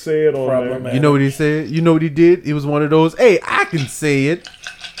what you said on Problematic. there. You know what he said? You know what he did? He was one of those. Hey, I can say it.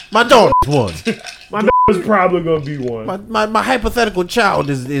 My daughter's one. My was probably gonna be one. My hypothetical child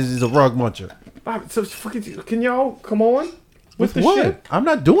is a rug muncher. Bob, so fucking, can y'all come on with the what? shit? I'm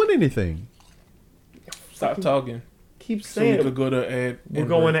not doing anything. Stop talking. Keep So we saying could it. go to ad. We're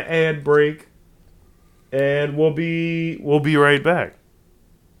going to ad break, and we'll be right back.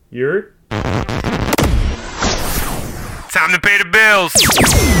 You heard? Time to pay the bills.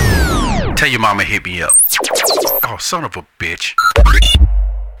 Tell your mama hit me up. Oh, son of a bitch.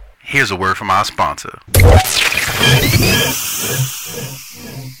 Here's a word from our sponsor.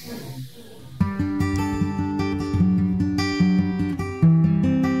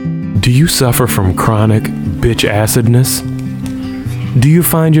 Do you suffer from chronic bitch acidness? Do you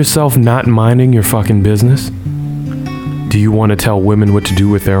find yourself not minding your fucking business? Do you want to tell women what to do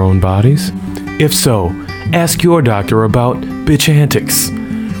with their own bodies? If so, ask your doctor about bitch antics.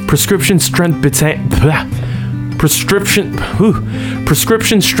 Prescription strength Prescription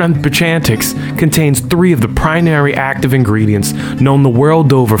strength Bitchantics contains 3 of the primary active ingredients known the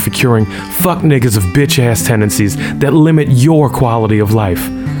world over for curing fuck niggas of bitch ass tendencies that limit your quality of life.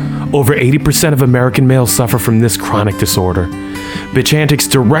 Over 80% of American males suffer from this chronic disorder. Bitchantics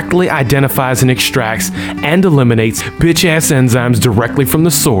directly identifies and extracts and eliminates bitch-ass enzymes directly from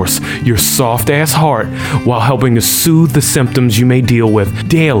the source, your soft-ass heart, while helping to soothe the symptoms you may deal with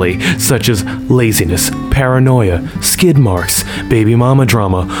daily, such as laziness, paranoia, skid marks, baby mama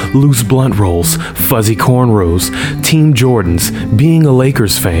drama, loose blunt rolls, fuzzy cornrows, Team Jordans, being a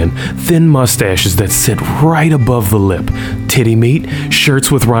Lakers fan, thin mustaches that sit right above the lip, titty meat, shirts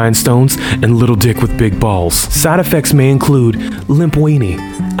with rhinestones, and little dick with big balls. Side effects may include limp weenie,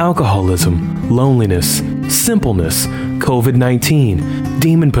 alcoholism, loneliness, simpleness, COVID-19,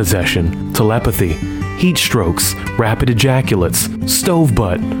 demon possession, telepathy, heat strokes, rapid ejaculates, stove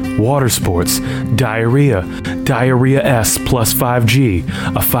butt, water sports, diarrhea, diarrhea S plus 5G,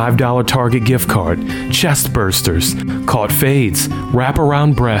 a $5 Target gift card, chest bursters, caught fades,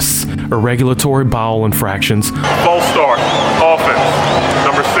 wraparound breasts, irregulatory bowel infractions, false start, offense,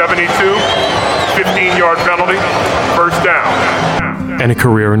 number 72, 15-yard penalty, first down, and a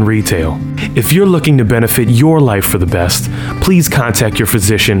career in retail. If you're looking to benefit your life for the best, please contact your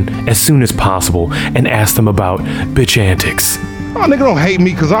physician as soon as possible and ask them about bitch antics. Oh, nigga, don't hate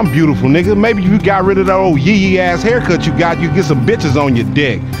me because I'm beautiful, nigga. Maybe if you got rid of that old yee-yee ass haircut you got, you get some bitches on your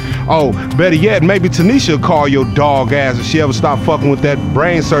dick. Oh, better yet, maybe Tanisha will call your dog ass if she ever stop fucking with that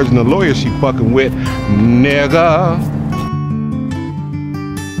brain surgeon, the lawyer she fucking with, nigga.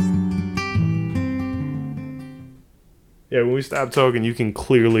 Yeah, when we stop talking, you can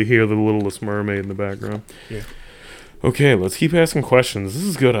clearly hear the Littlest Mermaid in the background. Yeah. Okay, let's keep asking questions. This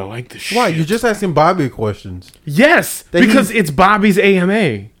is good. I like this shit. Why? You're just asking Bobby questions. Yes, That because it's Bobby's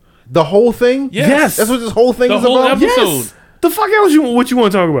AMA. The whole thing? Yes. That's what this whole thing The is whole about? episode. Yes. The fuck else what you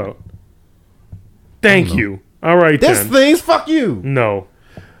want to talk about? Thank you. All right, This then. thing's fuck you. No.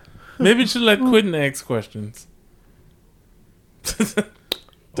 Maybe you should let Quentin ask questions.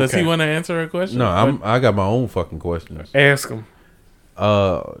 Does Okay. he want to answer a question? No, I got my own fucking questions. Ask him.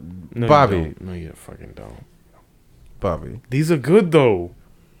 No, No, Bobby. You don't. No, you fucking don't. Bobby. These are good though.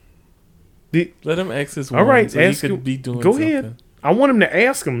 Let him ask his All one right, so he ask could him. be doing Go something. ahead. I want him to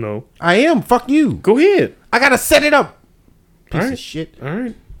ask him though. I am. Fuck you. Go ahead. I gotta set it up. Piece All right. of shit. All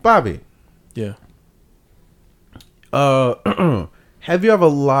right. Bobby. Yeah. Have you ever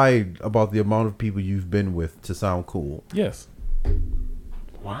lied about the amount of people you've been with to sound cool? Yes.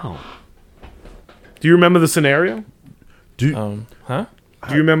 Wow. Do you remember the scenario? Huh?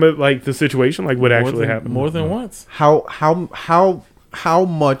 Do you remember like the situation, like what actually happened? More than once. How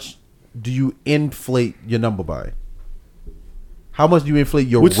much do you inflate your number by? How much do you inflate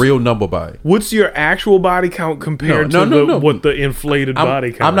your real number by? What's your actual body count compared No, to no. what the inflated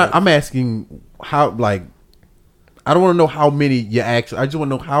body count? I'm asking how, like, I don't want to know how many you actually. I just want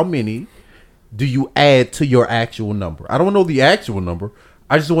to know how many do you add to your actual number. I don't want to know the actual number.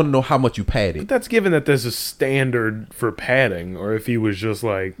 I just want to know how much you padded. That's given that there's a standard for padding, or if he was just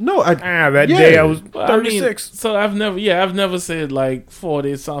like, No, that day I was Well, I mean, 36. so I've never said like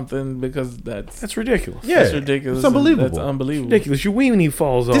 40 something because that's Ridiculous. Yeah, that's ridiculous. It's unbelievable. That's unbelievable. Ridiculous. Your weenie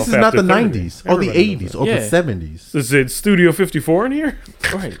falls off. This is not after the 30. 90s or the Everybody knows 80s or the Yeah. 70s. that. Is it Studio 54 in here?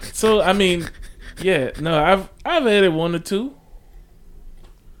 Right. So I mean, yeah, no, I've added one or two.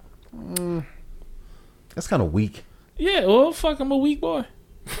 That's kind of weak. Yeah, well, fuck, I'm a weak boy.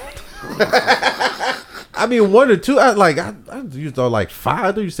 I mean, one or two. I used to like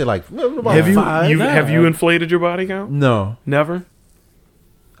 5. You said like about Have you 5. have you inflated your body count? No, Never.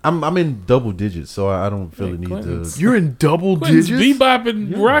 I'm in double digits, so I don't feel the need Quentin's- to. You're in double Quentin's digits. bebop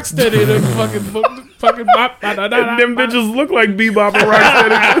and rocksteady. Them fucking bop. And them bitches look like Bebop and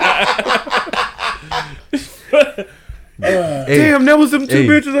Rocksteady. Hey, Damn, that was them two Hey.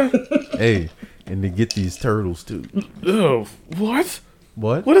 bitches. hey, and to get these turtles too. Oh, what?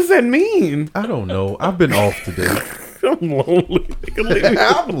 What? What does that mean? I don't know. I've been off today. I'm lonely. Nigga, leave me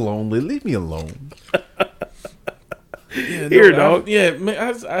I'm lonely. Leave me alone. here, dog. Yeah,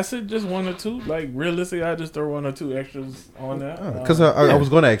 man, I said just one or two. Like realistically, I just throw one or two extras on that. Because I was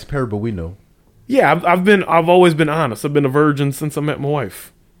going to ask Perry, but we know. Yeah, I've always been honest. I've been a virgin since I met my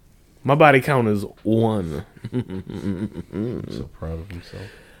wife. My body count is 1. I'm so proud of himself.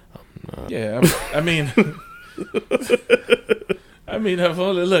 Yeah, I mean, I've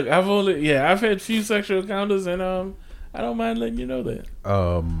had few sexual encounters, and I don't mind letting you know that.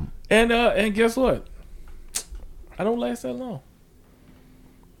 And guess what? I don't last that long.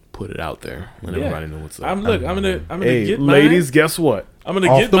 Put it out there. Let Yeah. everybody know what's up. I'm gonna Hey, get ladies, mine. guess what? I'm gonna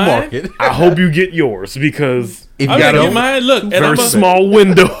Off get the mine. market. I hope you get yours because If you I'm got gonna get a mine. Look, and very small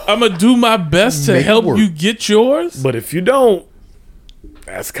window. I'm gonna do my best to Make it help work. you get yours. But if you don't,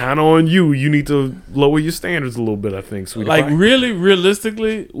 that's kind of on you. You need to lower your standards a little bit, I think, sweetie. Like pie. really,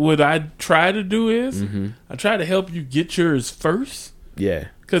 realistically, what I try to do is I try to help you get yours first, Yeah.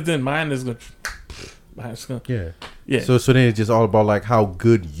 because then mine is gonna. Yeah. Yeah. So then it's just all about like how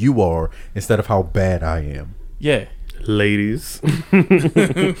good you are instead of how bad I am. Yeah. Ladies.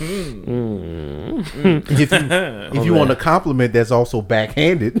 If you want a compliment that's also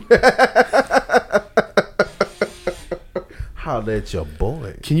backhanded, holla at your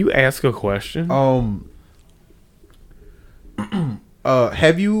boy. Can you ask a question?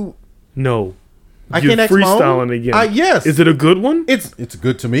 Have you? No. I You're can't ask my own? freestyling again. Yes. Is it a good one? It's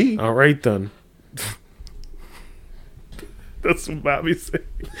good to me. All right, then. That's what Bobby said.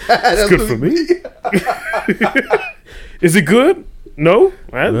 It's good for me. Is it good? No?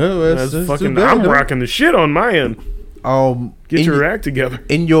 Well, that's too fucking. bad, I'm though. rocking the shit on my end. Get in your your- act together.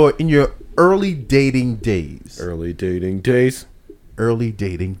 in your early dating days. Early dating days. Early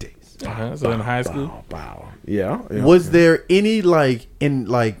dating days. So in high school, Wow. Yeah. yeah. Was there any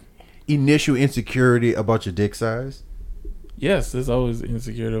initial insecurity about your dick size? yes, there's always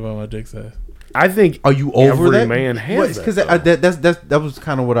insecurity about my dick size. I think. Are you over every that? man has Because that, that was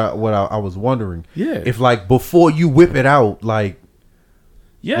kind of what I was wondering. Yeah. If like before you whip it out, like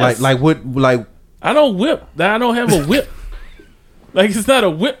Yes. like I don't whip. I don't have a whip. Like it's not a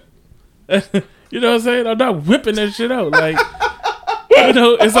whip. You know what I'm saying? I'm not whipping that shit out. Like you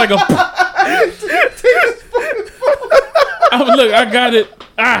know, it's like a. Look, I got it.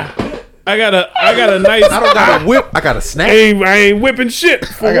 I got a nice. I don't got a whip. I got a snap. I ain't whipping shit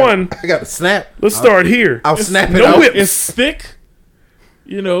for one. I got a snap. Let's start here. I'll snap it no out. whip. It's thick,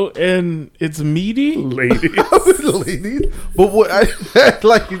 you know, and it's meaty. Ladies. Ladies. But what I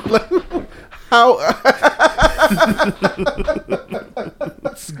like how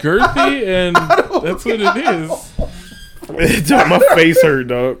It's girthy, and that's what it is. My face hurt,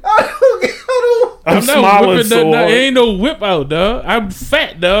 dog. I don't I'm not smiling whipping so nothing out. hard. It ain't no whip out, dog. I'm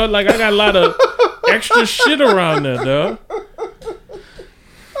fat, dog. Like I got a lot of extra shit around there, dog.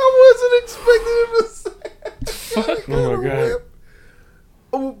 I wasn't expecting him to say. Oh my god.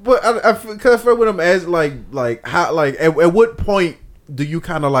 But I feel when I'm asked like how like at what point do you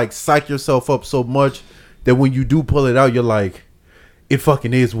kind of like psych yourself up so much that when you do pull it out you're like it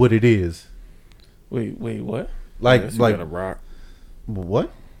fucking is what it is. Wait, what? Like Yes, you like gotta rock.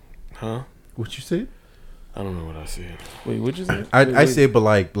 what? Huh? What you said? I don't know what I said. Wait, what you say? I said, but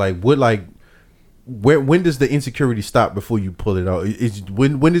like what like when does the insecurity stop before you pull it out? Is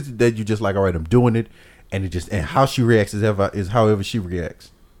when is it that you just like all right I'm doing it and it just and how she reacts is however she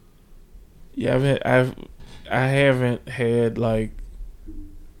reacts. Yeah, I haven't had like,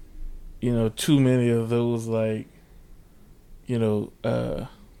 you know, too many of those like, you know,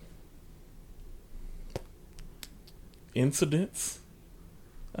 incidents.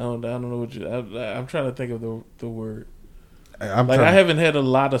 I don't know what you. I'm trying to think of the word. I'm Like trying- I haven't had a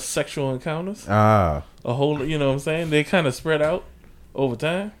lot of sexual encounters. Ah. A whole, you know what I'm saying? They kind of spread out over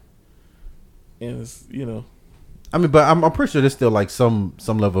time, and it's, you know. I mean, but I'm pretty sure there's still like some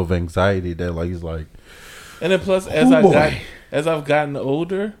level of anxiety that like he's like And then plus, as I've gotten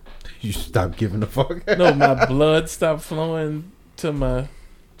older, you stop giving a fuck. no, my blood stopped flowing to my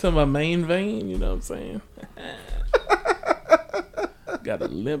main vein. You know what I'm saying? Got a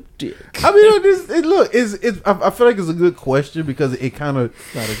limp dick. I mean, I feel like it's a good question because it kind of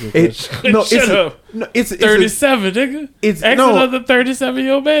Not a good question. no, Shut up. it's 37, nigga. it's- Ask no. another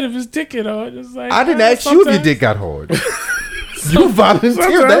 37-year-old man if his dick get hard. Just like, I didn't ask you if your sometimes- dick got hard. You volunteered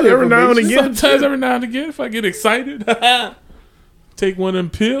Sometimes that every now and information. again. Sometimes every now and again, if I get excited, take one of them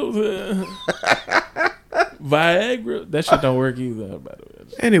pills. Viagra. That shit don't work either, by the way.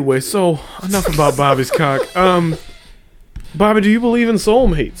 Anyway, so enough about Bobby's cock. Bobby, do you believe in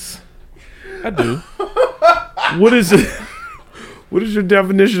soulmates? I do. What is it? What is your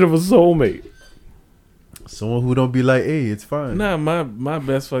definition of a soulmate? Someone who don't be like, hey, it's fine. Nah, my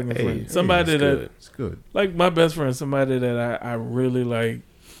best fucking friend. Somebody it's that, good. It's good. like my best friend, somebody that I really like,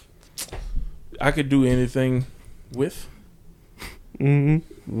 I could do anything with. I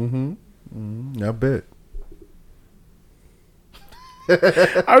bet.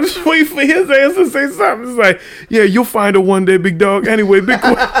 I was just waiting for his ass to say something. It's like, yeah, you'll find her one day, big dog. Anyway, big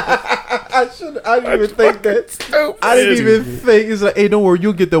boy. I didn't even think that. I didn't even think. It's like, hey, don't worry,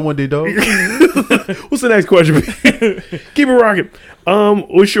 you'll get that one day, dog. What's the next question? Keep it rocking.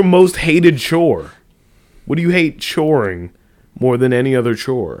 What's your most hated chore? What do you hate choring more than any other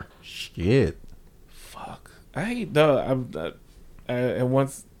chore? Shit. Fuck. I hate dog. And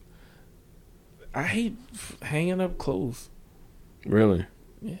once I hate hanging up clothes. Really?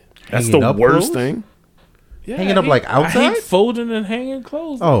 Yeah. That's Hanging the up worst clothes? thing. Yeah, Hanging I up, like, I outside? hate folding and hanging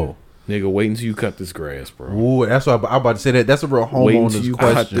clothes. Oh. Nigga, wait until you cut this grass, bro. Ooh, that's what I'm about to say. That that's a real Wait until homeowner's you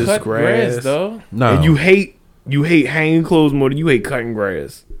cut question. this Cut grass, grass. though. No, And you hate hanging clothes more than you hate cutting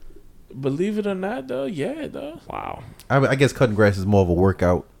grass. Believe it or not, though, yeah, though. Wow. I guess cutting grass is more of a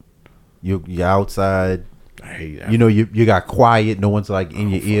workout. You're outside. I hate that. You know, you got quiet. No one's like in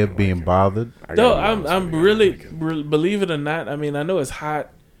your ear being bothered. I No, gotta be honest I'm with you, really, I like it. believe it or not. I mean, I know it's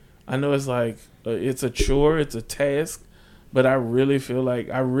hot. I know it's like it's a chore, it's a task, but I really feel like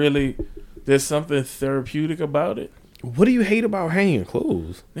there's something therapeutic about it. What do you hate about hanging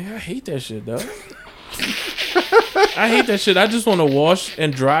clothes? Man, I hate that shit, though. I hate that shit. I just want to wash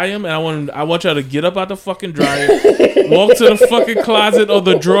and dry them, and I want y'all to get up out the fucking dryer, walk to the fucking closet or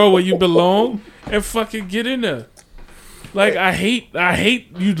the drawer where you belong, and fucking get in there. Like I hate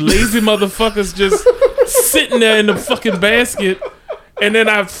you lazy motherfuckers just sitting there in the fucking basket, and then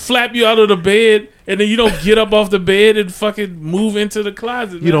I flap you out of the bed, and then you don't get up off the bed and fucking move into the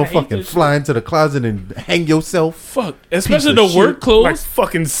closet. You Man, I don't hate fucking that shit. fly into the closet and hang yourself. Fuck, especially Piece the of work shit. clothes. Like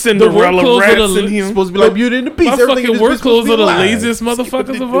fucking work Cinderella clothes are rats the- in here. Supposed to be like Beauty and the Beast. My Everything in fucking this work bitch clothes supposed are to the be live. laziest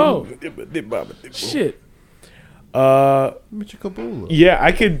motherfuckers of all. Shit. Mitch Kabula. Yeah,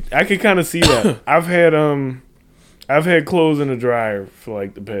 I could kind of see that. I've had clothes in the dryer for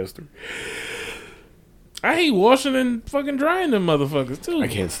like the past 3. I hate washing and fucking drying them motherfuckers too. I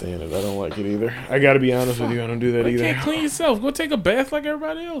can't stand it. I don't like it either. I gotta be honest with you. I don't do that You either. can't clean yourself. Go take a bath like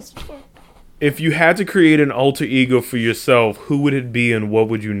everybody else. Fuck. If you had to create an alter ego for yourself, who would it be and what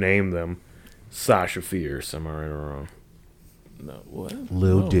would you name them? Sasha Fierce. Am I right or wrong? No, what?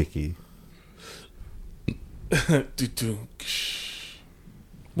 Lil No. Dicky. Do-do.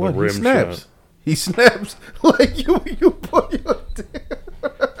 What? He rim snaps. shot. He snaps like you put your dick.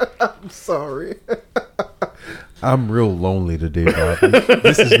 I'm sorry. I'm real lonely today, Bobby.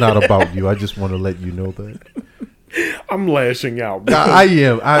 This is not about you. I just want to let you know that. I'm lashing out. bro. I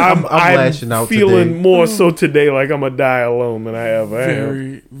am. I'm lashing out feeling today. more so today like I'm going to die alone than I ever have.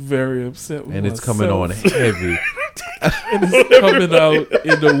 Very, very upset with And it's coming on myself. heavy. And it's coming out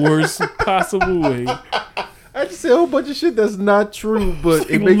in the worst possible way. I just said a whole bunch of shit that's not true, but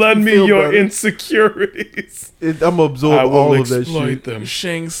it makes Lend me me feel your better. insecurities. I'm gonna absorb I will all of that exploit shit. them.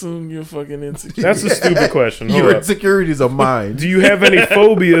 Shang Tsung, you're fucking insecure. That's a stupid question. Hold Your up. insecurities are mine. Do you have any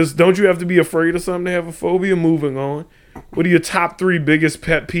phobias? Don't you have to be afraid of something to have a phobia? Moving on. What are your top 3 biggest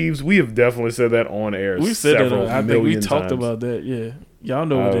pet peeves? We have definitely said that on air. We said that. several I think we million talked times. about that. Yeah, y'all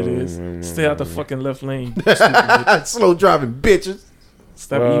know what it is. Stay out the fucking left lane. you stupid bitch. Slow driving bitches.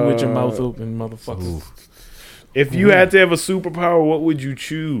 Stop eating with your mouth open, motherfuckers. If you had to have a superpower, what would you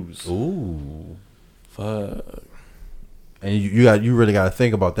choose? Ooh. Fuck. And you really got to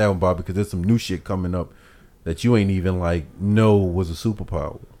think about that one, Bob, because there's some new shit coming up that you ain't even like know was a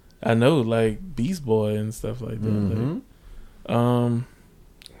superpower. I know, like Beast Boy and stuff like that. Mm-hmm. Like,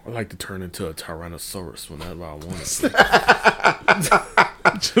 I like to turn into a Tyrannosaurus whenever I want to.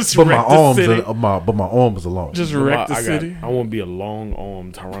 just But my wreck the arms, city. but my arms alone. Just wreck the city. I want to be a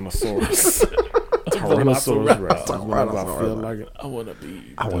long-armed Tyrannosaurus. Tyrannosaurus Rex. Whenever I feel like it. I want to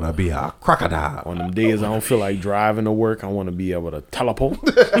be. I want to be a crocodile. On them days I don't feel like driving to work, I want to be able to teleport.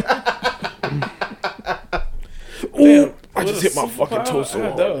 Ooh, I just hit my fucking toe so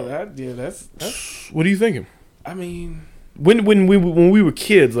hard. Yeah, that's. What are you thinking? I mean, When we were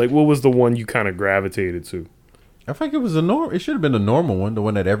kids, like what was the one you kind of gravitated to? I think it was it should have been a normal one, the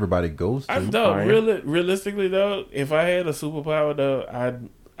one that everybody goes to. realistically though, if I had a superpower though,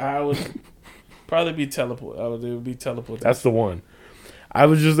 I would probably be teleport. It would be teleportation. That's the one. I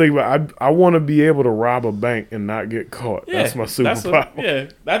was just thinking about, I want to be able to rob a bank and not get caught. That's my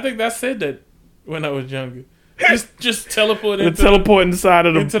superpower. I think I said that when I was younger. Just teleport And into teleport inside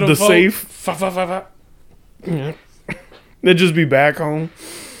of into the vault. safe. Fa, fa, fa, fa. Then just be back home.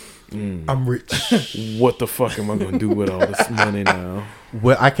 I'm rich. What the fuck am I going to do with all this money now?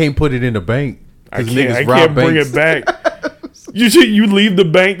 Well, I can't put it in the bank. I 'cause can't, niggas I rob can't bring banks. it back. You leave the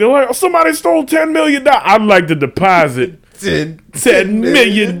bank. They're like, oh, somebody stole $10 million. I'd like to deposit 10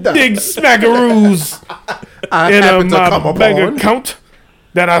 million big smackaroos I in happen to come my bank upon. account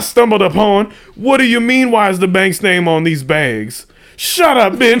that I stumbled upon. What do you mean? Why is the bank's name on these bags? Shut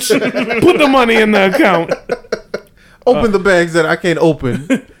up, bitch. Put the money in the account. Open the bags that I can't open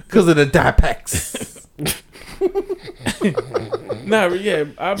because of the die packs.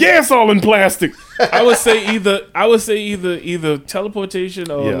 Yeah, it's all in plastic. I would say either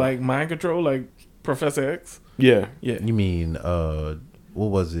teleportation or Yeah. like mind control, like Professor X. Yeah. Yeah. You mean what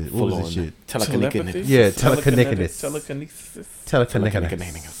was it? What was the shit? Telepathy? Yeah, telekinesis. Telekinesis.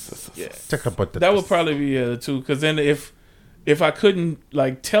 Telekinesis. Yeah. Telekinesis. That would probably be the two. Because then if I couldn't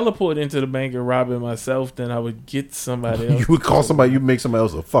like teleport into the bank and rob it myself, then I would get somebody else. You would call somebody. You make somebody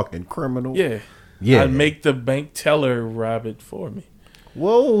else a fucking criminal. Yeah. Yeah. I'd make the bank teller rob it for me.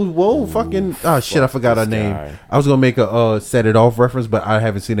 Whoa, fucking! Oh shit, I forgot her this name. guy. I was gonna make a Set It Off reference, but I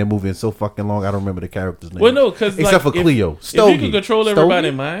haven't seen that movie in so fucking long. I don't remember the character's name. Well, no, because except for Cleo, If Stogie. you could control Stogie?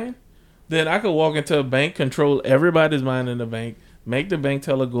 everybody's mind, then I could walk into a bank, control everybody's mind in the bank, make the bank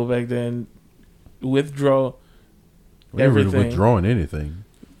teller go back there and withdraw We ain't really everything. withdrawing anything.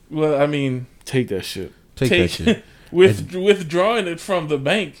 Well, I mean, Take that shit. Take that shit, withdrawing it from the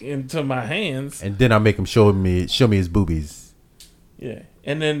bank into my hands. and then I make him show me his boobies. Yeah,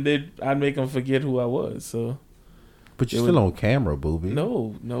 and then I'd make them forget who I was. So But you're It still would- on camera, booby.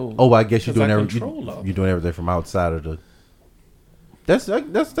 no. Oh, I guess you're 'Cause doing I everything. control all You're doing everything from outside of the. That's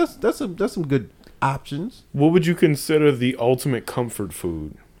some good options. What would you consider the ultimate comfort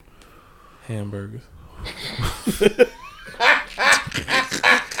food? Hamburgers.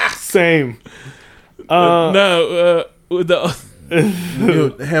 Same. No, with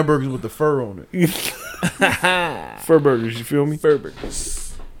the Hamburgers with the fur on it. Fur burgers, you feel me?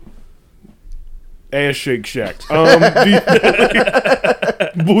 burgers. Ass Shake Shack.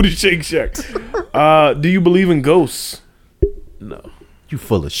 Booty Shake Shack. Do you believe in ghosts? No. You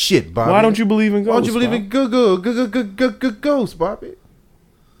full of shit, Bobby. Why don't you believe in ghosts? Why don't you believe in Bob? good ghosts, Bobby?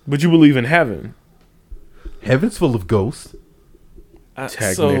 But you believe in heaven. Heaven's full of ghosts.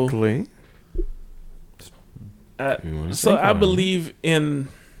 Technically. So I believe in.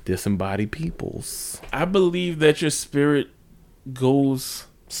 Disembodied peoples. I believe that your spirit goes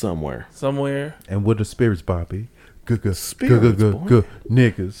Somewhere. somewhere. And what are spirits, Bobby? Good Spirits, boy.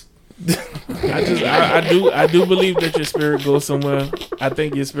 niggas. I do believe that your spirit goes somewhere. I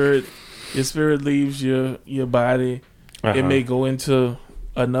think your spirit leaves your body. It may go into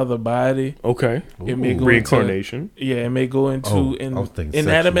another body. Okay. It may go Reincarnation. Into, yeah, it may go into Oh, an I was thinking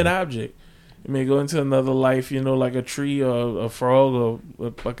inanimate sexual. object. You may go into another life, you know, like a tree or a frog or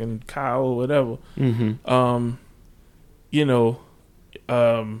a fucking cow or whatever. Mm-hmm. You know,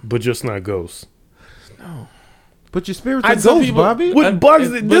 But just not ghosts. But your spirits I are tell ghosts, people- Bobby. What bugs?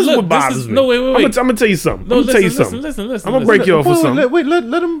 but This is look, what bothers me. no, wait. I'm gonna tell you something. No, I'm gonna tell you listen, something. listen. I'm gonna break you off with Wait, something.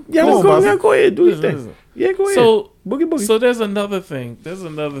 let him. Yeah, go on, go, Bobby. yeah, go ahead. Do your Listen, thing. listen. Yeah, go ahead. So, boogie. So there's another thing.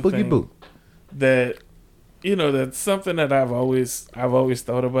 Boogie thing boo. that, you know, that's something that I've always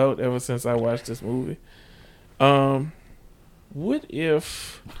thought about ever since I watched this movie. What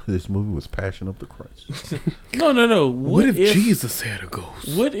if? This movie was Passion of the Christ. No. What if Jesus had a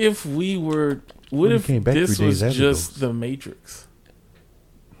ghost? What if we were? What He if came back this 3 was days after just those. the Matrix?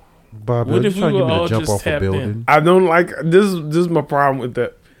 Bobby, What are if you we trying to were get me all to jump just off a tapped in? building? I don't like this. This is my problem with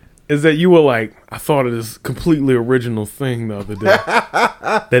that. Is that you were like, I thought of this completely original thing the other day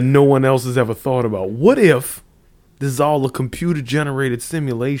that no one else has ever thought about. What if this is all a computer generated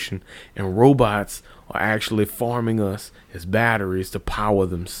simulation and robots are actually farming us as batteries to power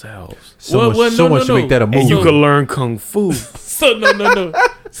themselves? Someone should make that a movie. And you could learn kung fu. So no.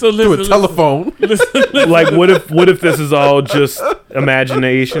 So through listen, a telephone. Like what if this is all just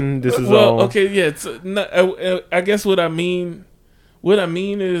imagination? This is all Well, okay, yeah. It's, I guess what I mean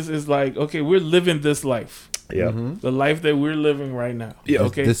is like, okay, we're living this life, Yeah. the life that we're living right now. Yeah.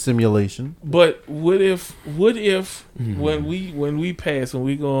 Okay. This simulation. But what if when we pass, when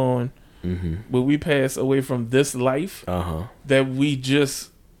we go on, when we pass away from this life, that we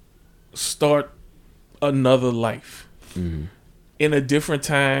just start another life in a different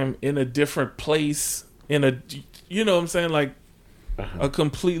time, in a different place, you know what I'm saying, like a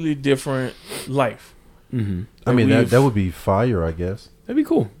completely different life. I mean, we've- that would be fire, I guess. That'd be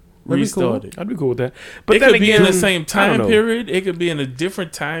cool. Restarted. I'd be cool with that. But It then could be again, in the same I don't time know. period. It could be in a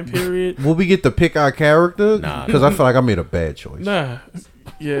different time period. Will we get to pick our character? Nah. Because I feel like I made a bad choice. Nah,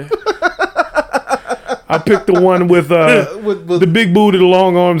 yeah. I picked the one with the big booty, the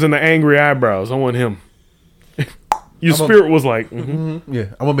long arms, and the angry eyebrows. I want him. Your spirit was like, Yeah, I'm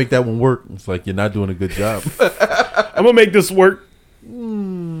gonna make that one work. It's like you're not doing a good job. I'm gonna make this work.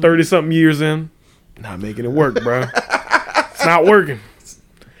 30-something years in, not making it work, bro. It's not working.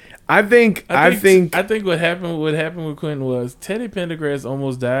 I think what happened with Quentin was Teddy Pendergrass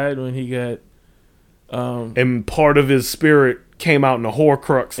almost died when he got and part of his spirit came out in a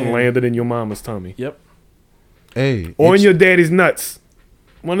Horcrux and landed in your mama's tummy. Yep. Hey, Or in your daddy's nuts.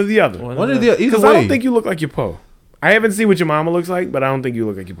 One or the other. one of the either Because way. I don't think you look like your Poe. I haven't seen what your mama looks like, but I don't think you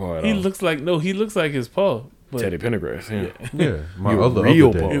look like your Poe at He all. looks like his Paul. But Teddy Pendergrass, yeah. yeah, my You're other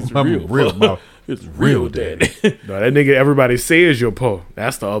real, dad. Paul. It's I'm real, real. Paul. My It's real daddy. No, that nigga everybody says your Poe.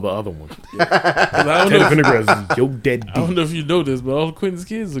 That's the other one. 'Cause I don't Teddy know. Pendergrass is your daddy. I don't know if you know this, but all Quentin's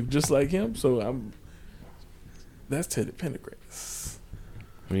kids look just like him. So that's Teddy Pendergrass.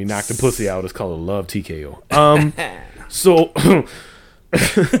 When he knocked the pussy out, it's called a love TKO. So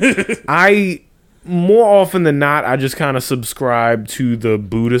I more often than not, I just kind of subscribe to the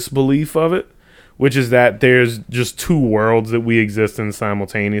Buddhist belief of it, which is that there's just two worlds that we exist in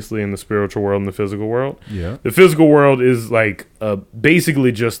simultaneously, in the spiritual world and the physical world. Yeah. The physical world is like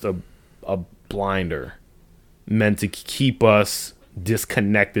basically just a blinder meant to keep us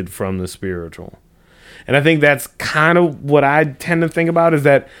disconnected from the spiritual. And I think that's kind of what I tend to think about, is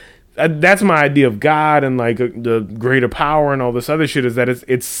that that's my idea of God and like the greater power and all this other shit, is that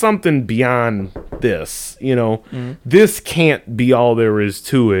it's something beyond this, you know. This can't be all there is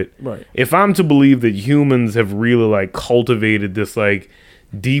to it. Right. If I'm to believe that humans have really like cultivated this like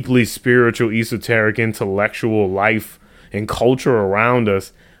deeply spiritual, esoteric, intellectual life and culture around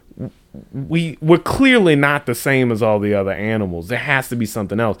us, we're clearly not the same as all the other animals. There has to be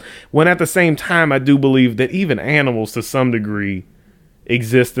something else. When at the same time, I do believe that even animals to some degree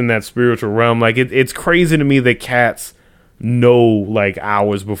exist in that spiritual realm. Like it's crazy to me that cats know like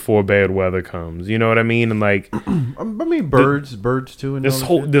hours before bad weather comes. You know what I mean? And like I mean, birds too. And this all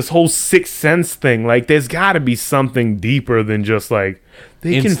whole that shit. this whole sixth sense thing, like there's got to be something deeper than just like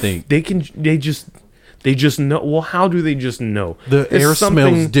Instinct. they just know. Well, how do they just know? The There's air something-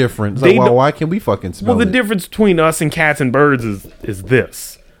 smells different. It's they like, don't- why can't we fucking smell Well, the it? difference between us and cats and birds is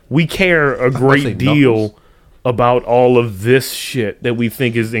this: we care a say great deal knuckles. about all of this shit that we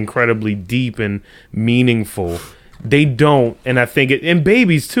think is incredibly deep and meaningful. They don't, and I think and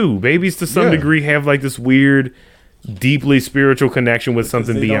babies too. Babies to some Yeah. degree have like this weird, deeply spiritual connection with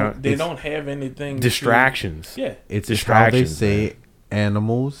something beyond They don't have anything to- distractions. Yeah. It's how they distractions, say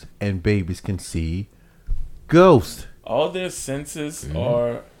animals and babies can see ghosts. All their senses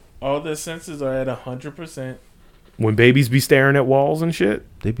are at 100%. When babies be staring at walls and shit,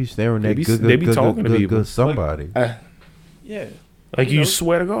 They be staring at They be- good talking to people. somebody. Yeah. like You you know.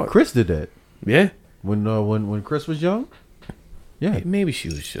 swear to God. Chris did that. Yeah. When Chris was young. Yeah, Maybe she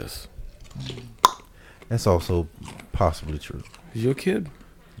was just. that's also possibly true. Is your kid?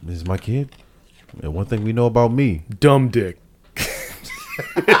 This is my kid. And one thing we know about me, Dumb dick.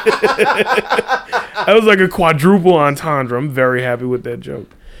 That was like a quadruple entendre. I'm very happy with that joke.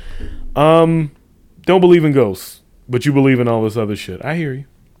 Don't believe in ghosts, but you believe in all this other shit. I hear you.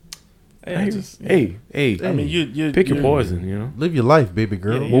 Hey. I mean, you Pick your poison, you know? live your life, baby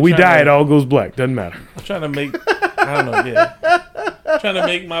girl. Yeah, When we trying die, to- it all goes black. Doesn't matter. I'm trying to make. I don't know. Yeah. Trying to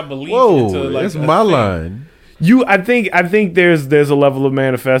make my belief Whoa, into like that's a my thing. line. I think there's a level of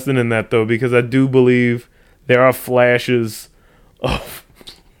manifesting in that though, because I do believe there are flashes of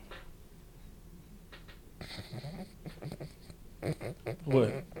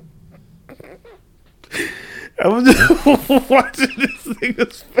What? I was just watching this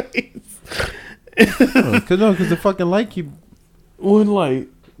nigga's face. Cause the fucking light keep One light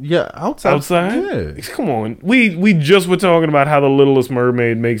outside. Yeah. Come on, we just were talking about how the Littlest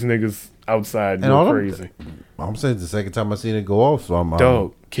Mermaid makes niggas outside all go them- crazy. I'm saying it's the second time I seen it go off, so I'm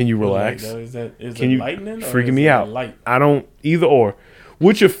Dog, can you relax? Is Can it you lightning? Or freaking is me it out? Light? I don't either or.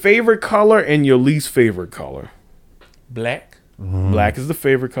 What's your favorite color and your least favorite color? Black. Black is the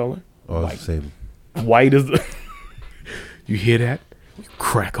favorite color. Oh, it's the same. White is the. You hear that? You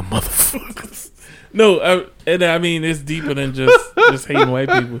crack a motherfucker. No, and I mean it's deeper than just hating white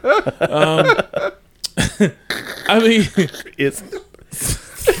people. I mean, It's.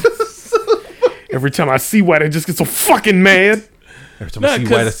 Every time I see white, I just get so fucking mad. Every time I see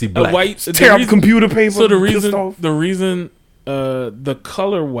white, I see black. White. Tear up computer paper. So the pissed reason, off. the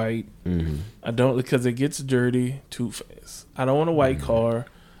color white, I don't, because it gets dirty too fast. I don't want a white car.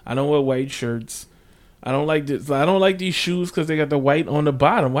 I don't wear white shirts. I don't like this. I don't like these shoes because they got the white on the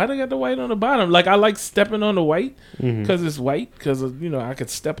bottom. Why they got the white on the bottom? Like I like stepping on the white because it's white. Because I could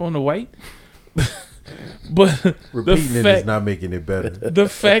step on the white. But Repeating the it fact, is not making it better. the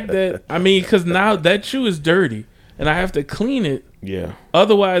fact that because now that shoe is dirty and I have to clean it. Yeah.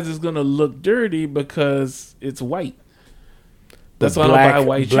 Otherwise, it's gonna look dirty because it's white. That's why I black, don't buy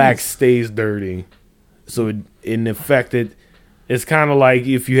white black shoes. stays dirty. So in effect, it's kind of like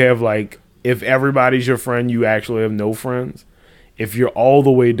if you have if everybody's your friend, you actually have no friends. If you're all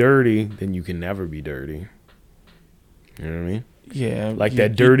the way dirty, then you can never be dirty. You know what I mean? Yeah, Like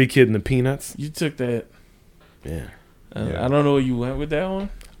that dirty kid in the Peanuts. You took that. Yeah. I don't know where you went with that one.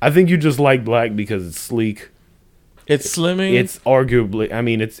 I think you just like black because it's sleek. It's slimming. It's arguably, I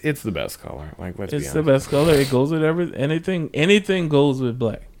mean, it's the best color. Like, let's be It's honest. the best color. It goes with everything. Anything goes with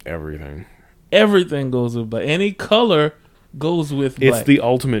black. Everything. Everything goes with black. Any color goes with black. It's the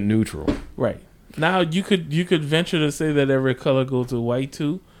ultimate neutral. right. Now you could venture to say that every color goes with white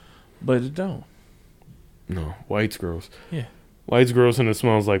too, but it don't. No, white's gross. Yeah. White's gross and it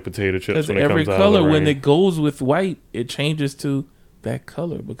smells like potato chips Because when it every comes out of color, the when rain. it goes with white, it changes to that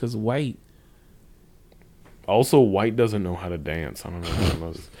color because white. Also, white doesn't know how to dance. I don't know how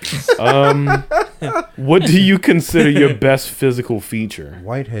to what do you consider your best physical feature?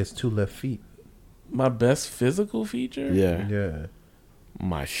 White has 2 left feet. My best physical feature? Yeah. Yeah.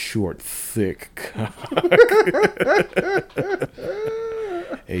 My short, thick cock.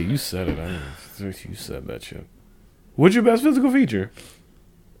 Hey, you said it. I mean, you said that shit. What's your best physical feature?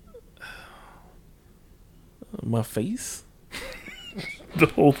 My face? The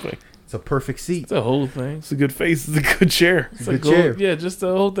whole thing. It's a perfect seat. It's a whole thing. It's a good face. It's a good chair. It's Good a gold- chair. Yeah, just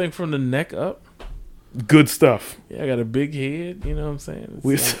the whole thing from the neck up. Good stuff. Yeah, I got a big head. You know what I'm saying?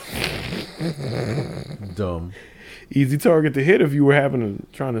 It's We, Dumb. easy target to hit if you were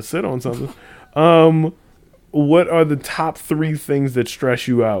trying to sit on something. What are the top 3 things that stress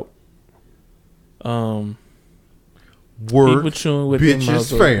you out? Work, people chewing with their bitches,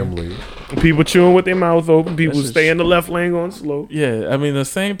 mouths open. family. People chewing with their mouth open. People That's just stay in the left lane going slow. Yeah, I mean the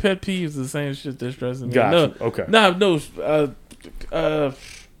same pet peeves, the same shit that's stressing me. Gotcha. No, Okay. no.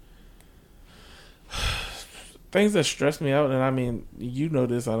 Things that stress me out, and I mean, you know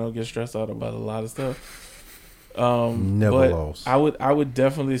this. I don't get stressed out about a lot of stuff. Never but lost. I would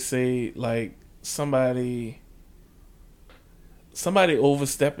definitely say like somebody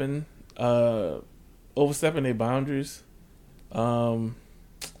overstepping their boundaries. And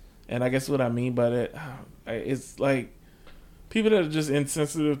I guess what I mean by that, it's like people that are just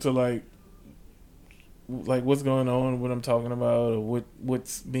insensitive to like what's going on, what I'm talking about, or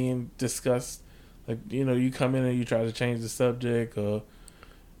what's being discussed. Like, you come in and you try to change the subject, or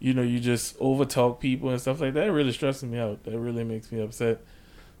you just overtalk people and stuff like that. It really stresses me out. That really makes me upset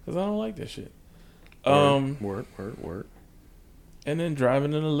because I don't like that shit. Work. and then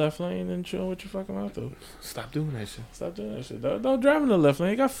driving in the left lane and chilling with your fucking mouth open. Stop doing that shit. Stop doing that shit. Don't drive in the left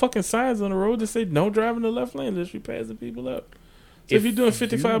lane. You got fucking signs on the road that say don't drive in the left lane unless you're passing people up. So if you're doing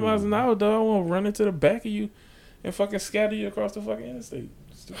 55 miles an hour, dog, I won't run into the back of you and fucking scatter you across the fucking interstate.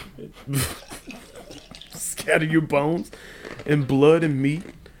 Stupid bitch. Scatter your bones and blood and meat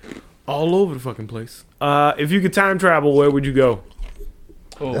all over the fucking place. If you could time travel, where would you go?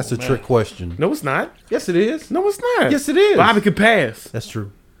 Oh, That's a man. trick question. No, it's not. Yes, it is. No, it's not. Yes, it is. Bobby could pass. That's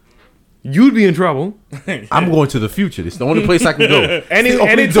true. You'd be in trouble. I'm going to the future. It's the only place I can go.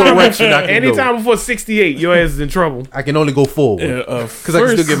 Anytime direction I can go. before 68, your ass is in trouble. I can only go forward because I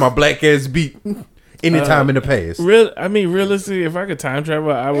can still get my black ass beat anytime in the past. Realistically, if I could time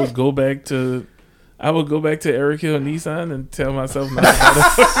travel, I would go back to Eric Hill Nissan and tell myself not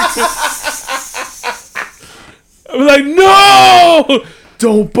to. I'm like, no,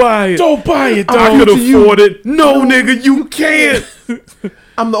 Don't buy it. don't buy it, dog. I could afford it. No, nigga, you can't.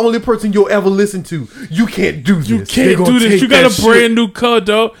 I'm the only person you'll ever listen to. You can't do this. You can't gonna do this. take You got that a brand new car,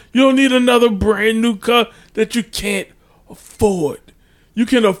 dog. You don't need another brand new car that you can't afford. You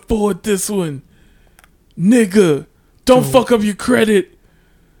can afford this one, nigga. Don't fuck up your credit.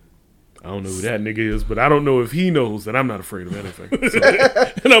 I don't know who that nigga is, but I don't know if he knows that I'm not afraid of anything. So,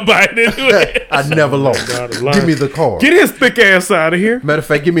 And I'm buying it. I never lost. God alive. Give me the car. get his thick ass out of here. Matter of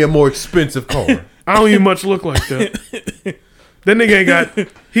fact, give me a more expensive car. I don't even much look like that. That nigga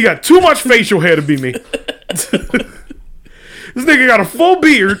he got too much facial hair to be me. This nigga got a full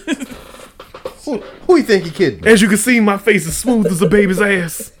beard. Who you think he kidding? As you can see, my face is smooth as a baby's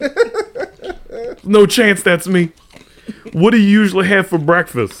ass. No chance that's me. What do you usually have for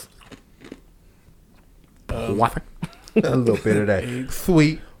breakfast? What? A little bit of that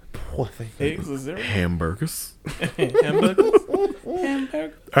sweet. Eggs is there? Hamburgers. Hamburgers?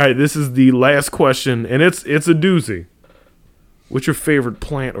 Hamburgers? All right, this is the last question, and it's a doozy. What's your favorite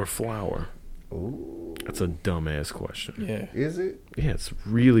plant or flower? Ooh. That's a dumbass question. Yeah. Is it? Yeah, it's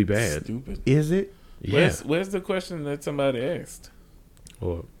really bad. Stupid. Is it? Yeah. Where's the question that somebody asked?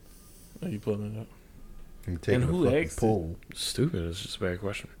 Well, Are you pulling it up? I'm taking And who a fucking asked it? poll. stupid. It's just a bad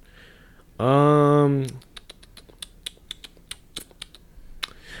question.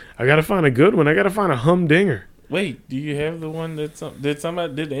 I gotta find a good one. I gotta find a humdinger. Wait, do you have the one that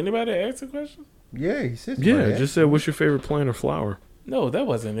did anybody ask a question? Yeah, he said. Yeah, somebody it just said, "What's your favorite plant or flower?" No, that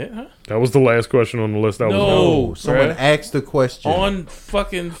wasn't it, huh? That was the last question on the list. That No. was Oh, someone bruh. asked the question. On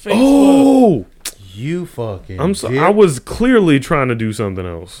fucking Facebook. Oh, You fucking. I'm so. dick. I was clearly trying to do something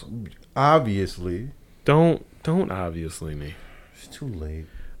else. Obviously. Don't obviously me. It's too late.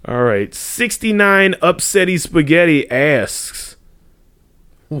 All right, 69 Upsetty Spaghetti asks,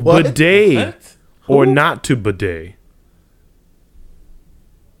 What? bidet What? or not to bidet?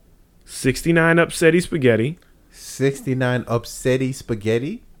 69 Upsetty Spaghetti. 69 upsetty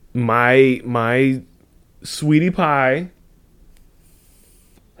spaghetti. My sweetie pie,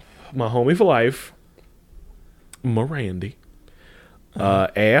 my homie for life, Mirandy,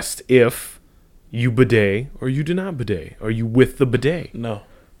 asked if you bidet or you do not bidet. Are you with the bidet? No.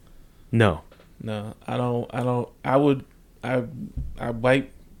 No. No. I don't I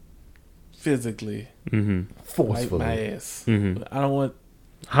wipe physically. Wipe Forcefully. my ass. But I don't want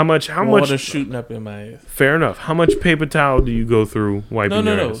How water much? shooting up in my ass. Fair enough. How much paper towel do you go through wiping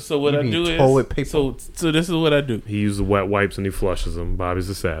your No. ass? So what You I mean do toilet is paper? so this is what I do. He uses wet wipes and he flushes them. Bobby's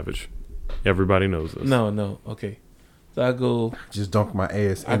a savage. Everybody knows this. No. Okay. So I go Just dunk my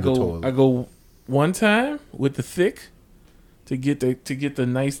ass in the toilet. I go one time with the thick to get the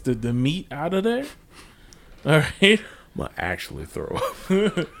nice the meat out of there. All right. I'm gonna actually throw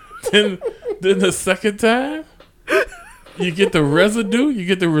up. then the second time you get the residue, you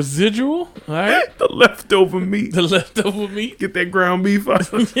get the residual, all right? The leftover meat. The leftover meat. Get that ground beef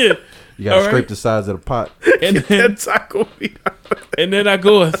out. Yeah. You gotta All scrape right. the sides of the pot. And Get then that taco meat out. and then I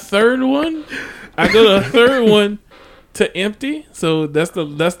go a third one. I go to a third one to empty. So that's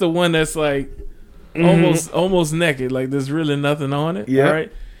the one that's like almost naked. Like there's really nothing on it. Yeah. All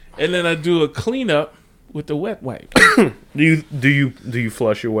right. And then I do a cleanup with the wet wipe. Do you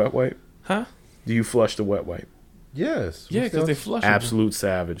flush your wet wipe? Huh? Do you flush the wet wipe? Yes. Yeah, because they flush it. Absolute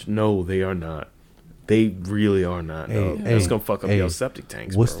savage. No, they are not. They really are not. Hey, dog. hey, It's gonna fuck up hey, your septic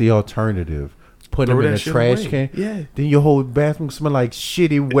tanks. What's bro. the alternative? Put Throw them in that a shit trash away. can. Yeah. Then your whole bathroom smell like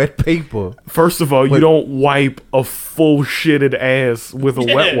shitty wet paper. First of all, you Wait. don't wipe a full shitted ass with a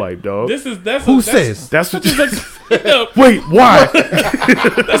wet wipe, dog. That's Who says? That's what. cleanup. Wait, why?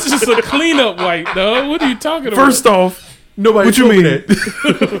 That's just a cleanup wipe, dog. What are you talking about? First off, Nobody what you told me mean?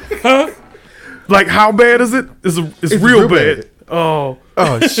 that. Huh? Like how bad is it? It's real bad. Oh,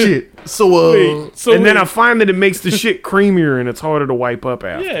 shit. So Wait, so and then wait. I find that it makes the shit creamier and it's harder to wipe up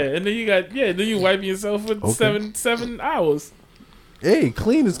after. Yeah, and then then you wipe yourself for seven hours. hey,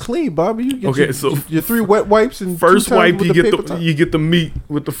 clean is clean, Bobby. You get Okay, your, so your 3 wet wipes and First 2 times wipe, with you get paper the towel. you get the meat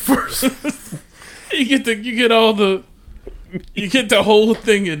with the first. You get the whole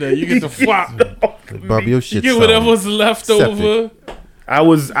thing in there. You get the flop. Bobby, your You shit get whatever's left over.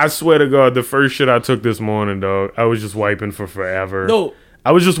 I swear to God, the first shit I took this morning, dog, I was just wiping for forever. No.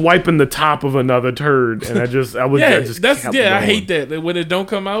 I was just wiping the top of another turd, and I just Yeah, kept I going. hate that when it don't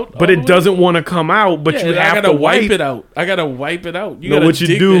come out. But it doesn't want to come out. But you I have gotta to wipe it out. I gotta wipe it out. You know gotta what you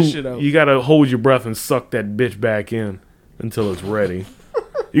dig do? that shit out. You gotta hold your breath and suck that bitch back in until it's ready.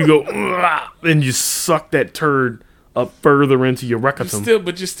 You go, and you suck that turd up further into your rectum.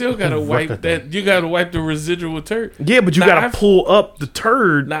 You still gotta wipe that. You gotta wipe the residual turd. Yeah, but you Now, gotta pull up the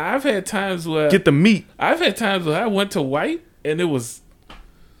turd. Now I've had times where Get the meat. I've had times where I went to wipe and it was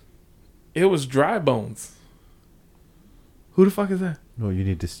dry bones. Who the fuck is that? No, you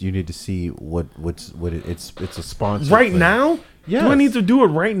need to see it's a sponsor. Right now? Yes. Do I need to do it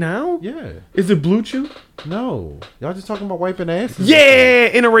right now? Yeah. Is it Blue Chew? No. Y'all just talking about wiping asses. Yeah,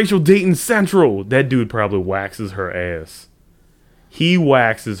 interracial dating central. That dude probably waxes her ass. He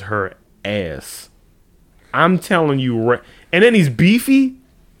waxes her ass. I'm telling you, and then he's beefy.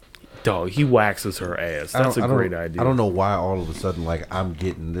 Dog, he waxes her ass. That's a great idea. I don't know why all of a sudden like I'm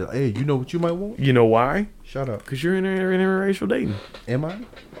getting hey, you know what you might want? You know why? Shut up. Because you're in interracial dating. Am I?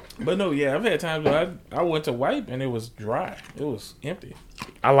 But no, yeah, I've had times where I went to wipe and it was dry. It was empty.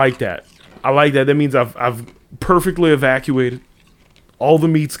 I like that. That means I've perfectly evacuated. All the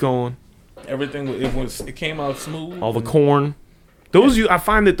meat's gone. Everything it came out smooth. All the corn. I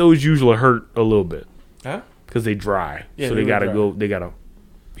find that those usually hurt a little bit Huh? because they dry. Yeah, so they they gotta dry. go.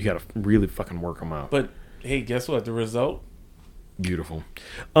 You gotta really fucking work them out. But hey, guess what? The result? Beautiful.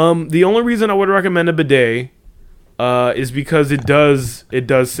 The only reason I would recommend a bidet is because it does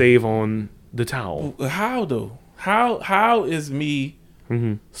save on the towel. How though? How is me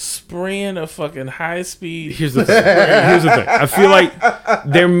spraying a fucking high speed? Here's the thing. I feel like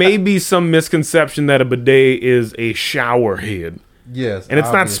there may be some misconception that a bidet is a shower head, Yes. and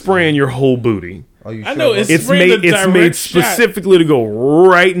it's not spraying your whole booty. Are you I know, sure? it's It's spraying made a direct made shot. specifically to go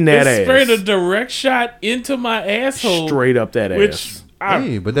right in that It's spraying a ass, direct shot into my asshole, straight up that which ass. I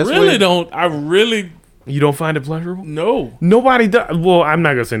Hey, but that's really where- don't. I really You don't find it pleasurable? no. Nobody does. Well, I'm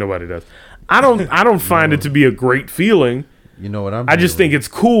not gonna say nobody does. I don't find it to be a great feeling. You know what I'm I just think it's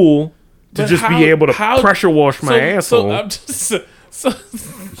cool to But just how- be able to how- pressure wash my asshole. So I'm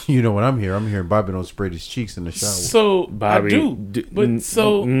just You know what I'm here. I'm hearing Bobby don't spray his cheeks in the shower. so Bobby, I do. But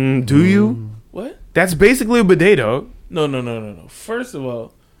so do you? what? That's basically a bidet, dog. No. First of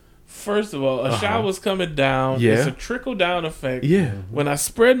all, a shower's coming down. Yeah. It's a trickle down effect. Yeah. When I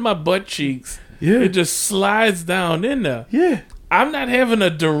spread my butt cheeks, Yeah. it just slides down in there. Yeah. I'm not having a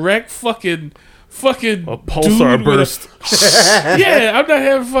direct fucking A pulsar dude with burst, yeah, I'm not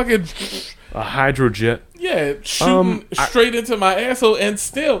having fucking a hydrojet. shooting straight into my asshole and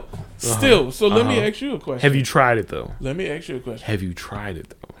still. So let me ask you a question. Have you tried it though? Let me ask you a question. Have you tried it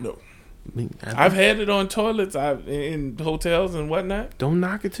though? No. I mean, I've had it on toilets, in hotels and whatnot. don't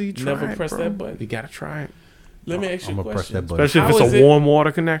knock it till you try Never it, press bro. that button. You gotta try it, Let me ask you I'm a gonna press question. that button. especially if How it's is a it- warm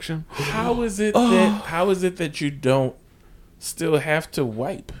water connection. How is it that you don't still have to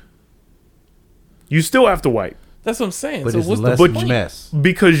wipe? You still have to wipe That's what I'm saying. But so it's what's less the point? mess.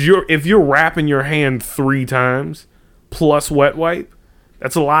 because if you're wrapping your hand 3 times plus wet wipe,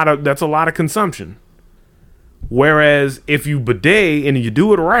 that's a lot of consumption. Whereas if you bidet and you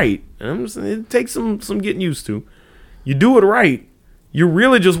do it right, it takes some getting used to. You do it right, you're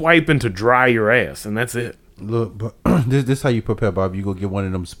really just wiping to dry your ass, and that's it. Look, but this how you prepare, Bob. You go get one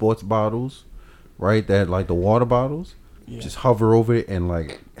of them sports bottles, right? That like the water bottles. Just hover over it and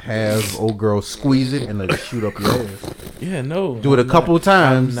like have old girl squeeze it and let it shoot up your ass. Yeah, no. Do it a couple of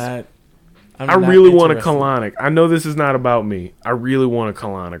times. I'm I not really want a interested. colonic. I know this is not about me. I really want a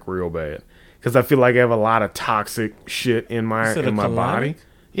colonic real bad because I feel like I have a lot of toxic shit in my You said a body. colonic?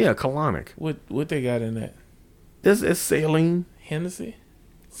 Yeah, colonic. What they got in that? This is saline. Hennessy?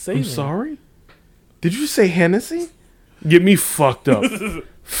 I'm Saline. sorry. Did you say Hennessy? Get me fucked up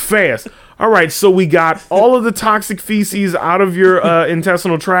fast. All right, so we got all of the toxic feces out of your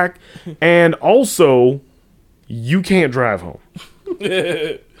intestinal tract, and also you can't drive home.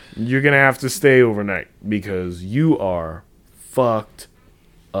 You're gonna have to stay overnight because you are fucked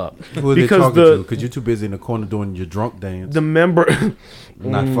up. Who are they Because talking the- to? Because you're too busy in the corner doing your drunk dance. The member,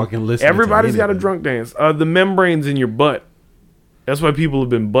 not fucking listening. everybody's to got a anything. drunk dance. The membranes in your butt. That's why people have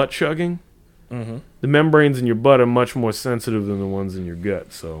been butt chugging. The membranes in your butt are much more sensitive than the ones in your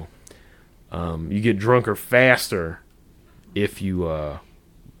gut. So you get drunker faster if you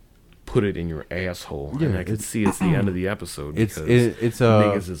put it in your asshole. Yeah, and I can see it's the end of the episode It's because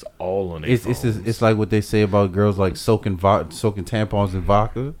niggas is all on it's like what they say about girls like soaking tampons in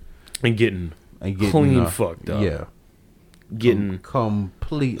vodka and getting and clean fucked up. Yeah, Getting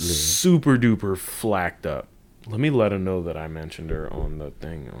completely super duper flacked up. Let me let her know that I mentioned her on the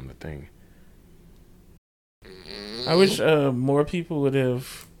thing. I wish more people would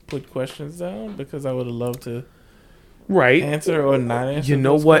have put questions down because I would have loved to Right. answer or not answer. You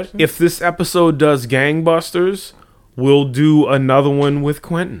know those what? questions. If this episode does gangbusters, we'll do another one with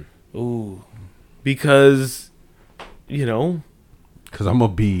Quentin. Ooh, Because, you know, because I'm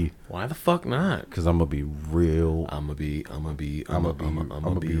gonna be why the fuck not? real. I'm gonna be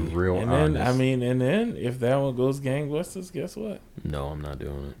real and honest. then and then if that one goes gangbusters, guess what? No, I'm not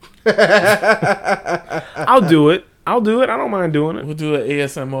doing it. I'll do it. I don't mind doing it. We'll do an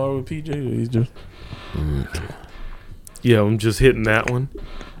ASMR with PJ. He's just Yeah, I'm just hitting that one.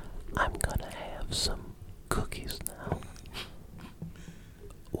 I'm gonna have some cookies now.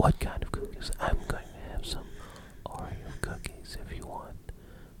 What kind of cookies? I'm going to have some Oreo cookies. If you want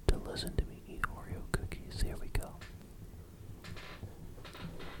to listen to me eat Oreo cookies, here we go.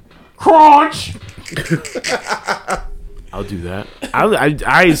 Crunch! I'll do that.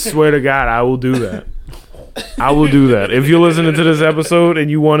 I swear to God, I will do that. I will do that. If you're listening to this episode and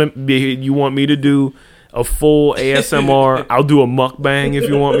you want me to do a full ASMR, I'll do a mukbang if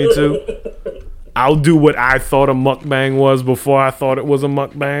you want me to. I'll do what I thought a mukbang was before I thought it was a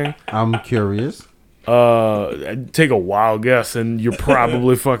mukbang. I'm curious. Take a wild guess, and you're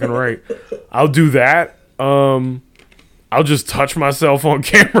probably fucking right. I'll do that. I'll just touch myself on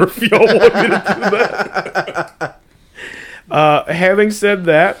camera if y'all want me to do that. Having said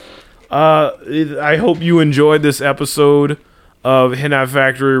that, I hope you enjoyed this episode of Hit Not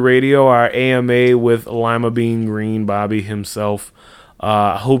Factory Radio, our AMA with Lima Bean Green, Bobby himself.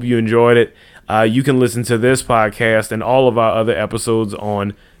 I hope you enjoyed it. You can listen to this podcast and all of our other episodes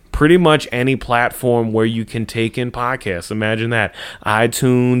on pretty much any platform where you can take in podcasts. Imagine that.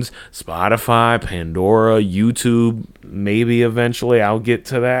 iTunes, Spotify, Pandora, YouTube. Maybe eventually I'll get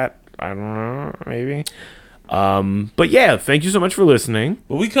to that. I don't know. Maybe. But yeah, thank you so much for listening.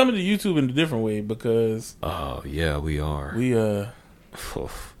 But we coming to YouTube in a different way because Oh, yeah, we are. we Yeah.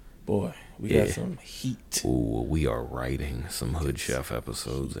 got some heat. Ooh, we are writing some Hood Chef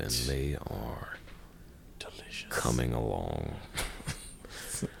episodes, and they are Delicious. coming along.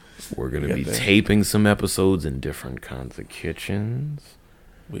 We're going to got be that. taping some episodes in different kinds of kitchens.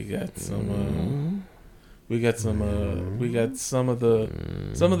 We got some we got some of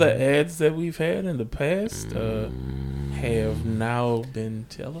the ads that we've had in the past have now been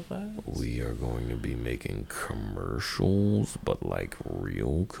televised. We are going to be making commercials, but like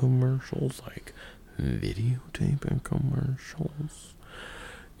real commercials, like videotaping commercials.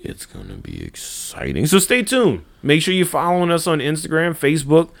 It's going to be exciting. So stay tuned. Make sure you're following us on Instagram,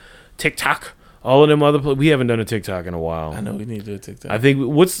 Facebook, TikTok, all of them other we haven't done a TikTok in a while. I know we need to do a TikTok. I think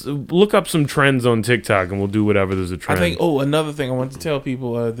look up some trends on TikTok and we'll do whatever there's a trend. I think another thing I want to tell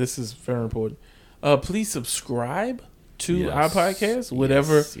people, this is very important. Please subscribe to our podcast,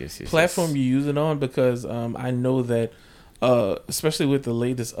 whatever Yes. platform you're using on, because I know that especially with the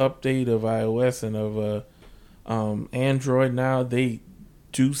latest update of iOS and of Android now, they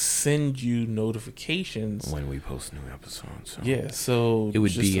do send you notifications when we post new episodes. So Yeah, so it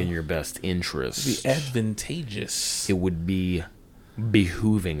would just be in your best interest. be advantageous. It would be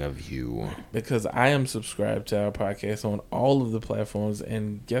behooving of you. Because I am subscribed to our podcast on all of the platforms,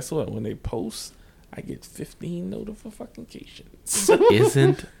 and guess what? When they post, I get 15 notifications.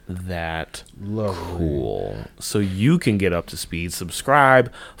 Isn't that cool? So you can get up to speed. Subscribe,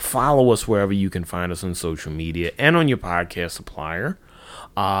 follow us wherever you can find us on social media and on your podcast supplier.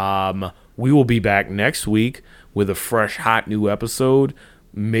 We will be back next week with a fresh, hot new episode.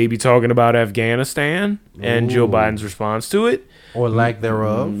 Maybe talking about Afghanistan and Joe Biden's response to it. Or lack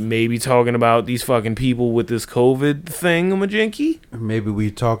thereof. Maybe talking about these fucking people with this COVID thingamajinky. Maybe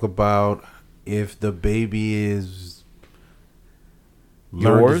we talk about if the baby is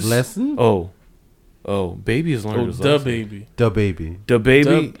learned Yours? his lesson. Oh, baby is learned his the lesson. baby. The baby. The baby?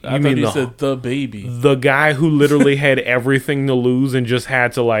 I You thought mean you said the baby. the guy who literally had everything to lose and just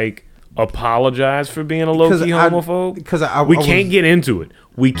had to like apologize for being a low-key homophobe? Because We can't get into it.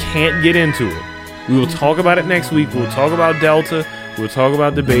 We can't get into it. We will talk about it next week. We'll talk about Delta. We'll talk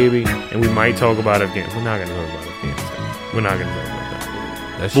about the baby. And we might talk about Afghanistan. We're not going to talk about Afghanistan. We're not going to talk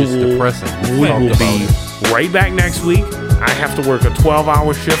about that. That's just depressing. We Talked will about be it. right back next week. I have to work a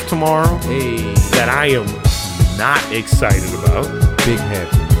 12-hour shift tomorrow that I am not excited about. Big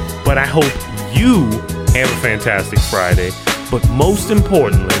happy. But I hope you have a fantastic Friday. But most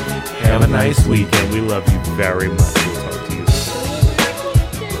importantly, have a nice weekend. We love you very much. We'll talk to you soon.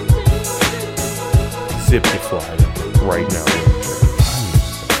 Zip your flight right now.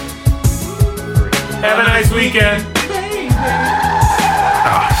 Have a nice weekend.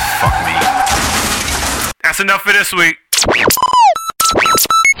 Oh, fuck me. That's enough for this week.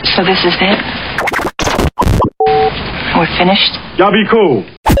 So this is it? We're finished? Y'all be cool.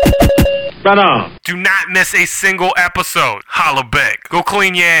 Right on. Do not miss a single episode. Holla back. Go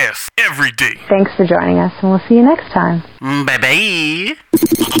clean your ass every day. Thanks for joining us, and we'll see you next time. Bye-bye.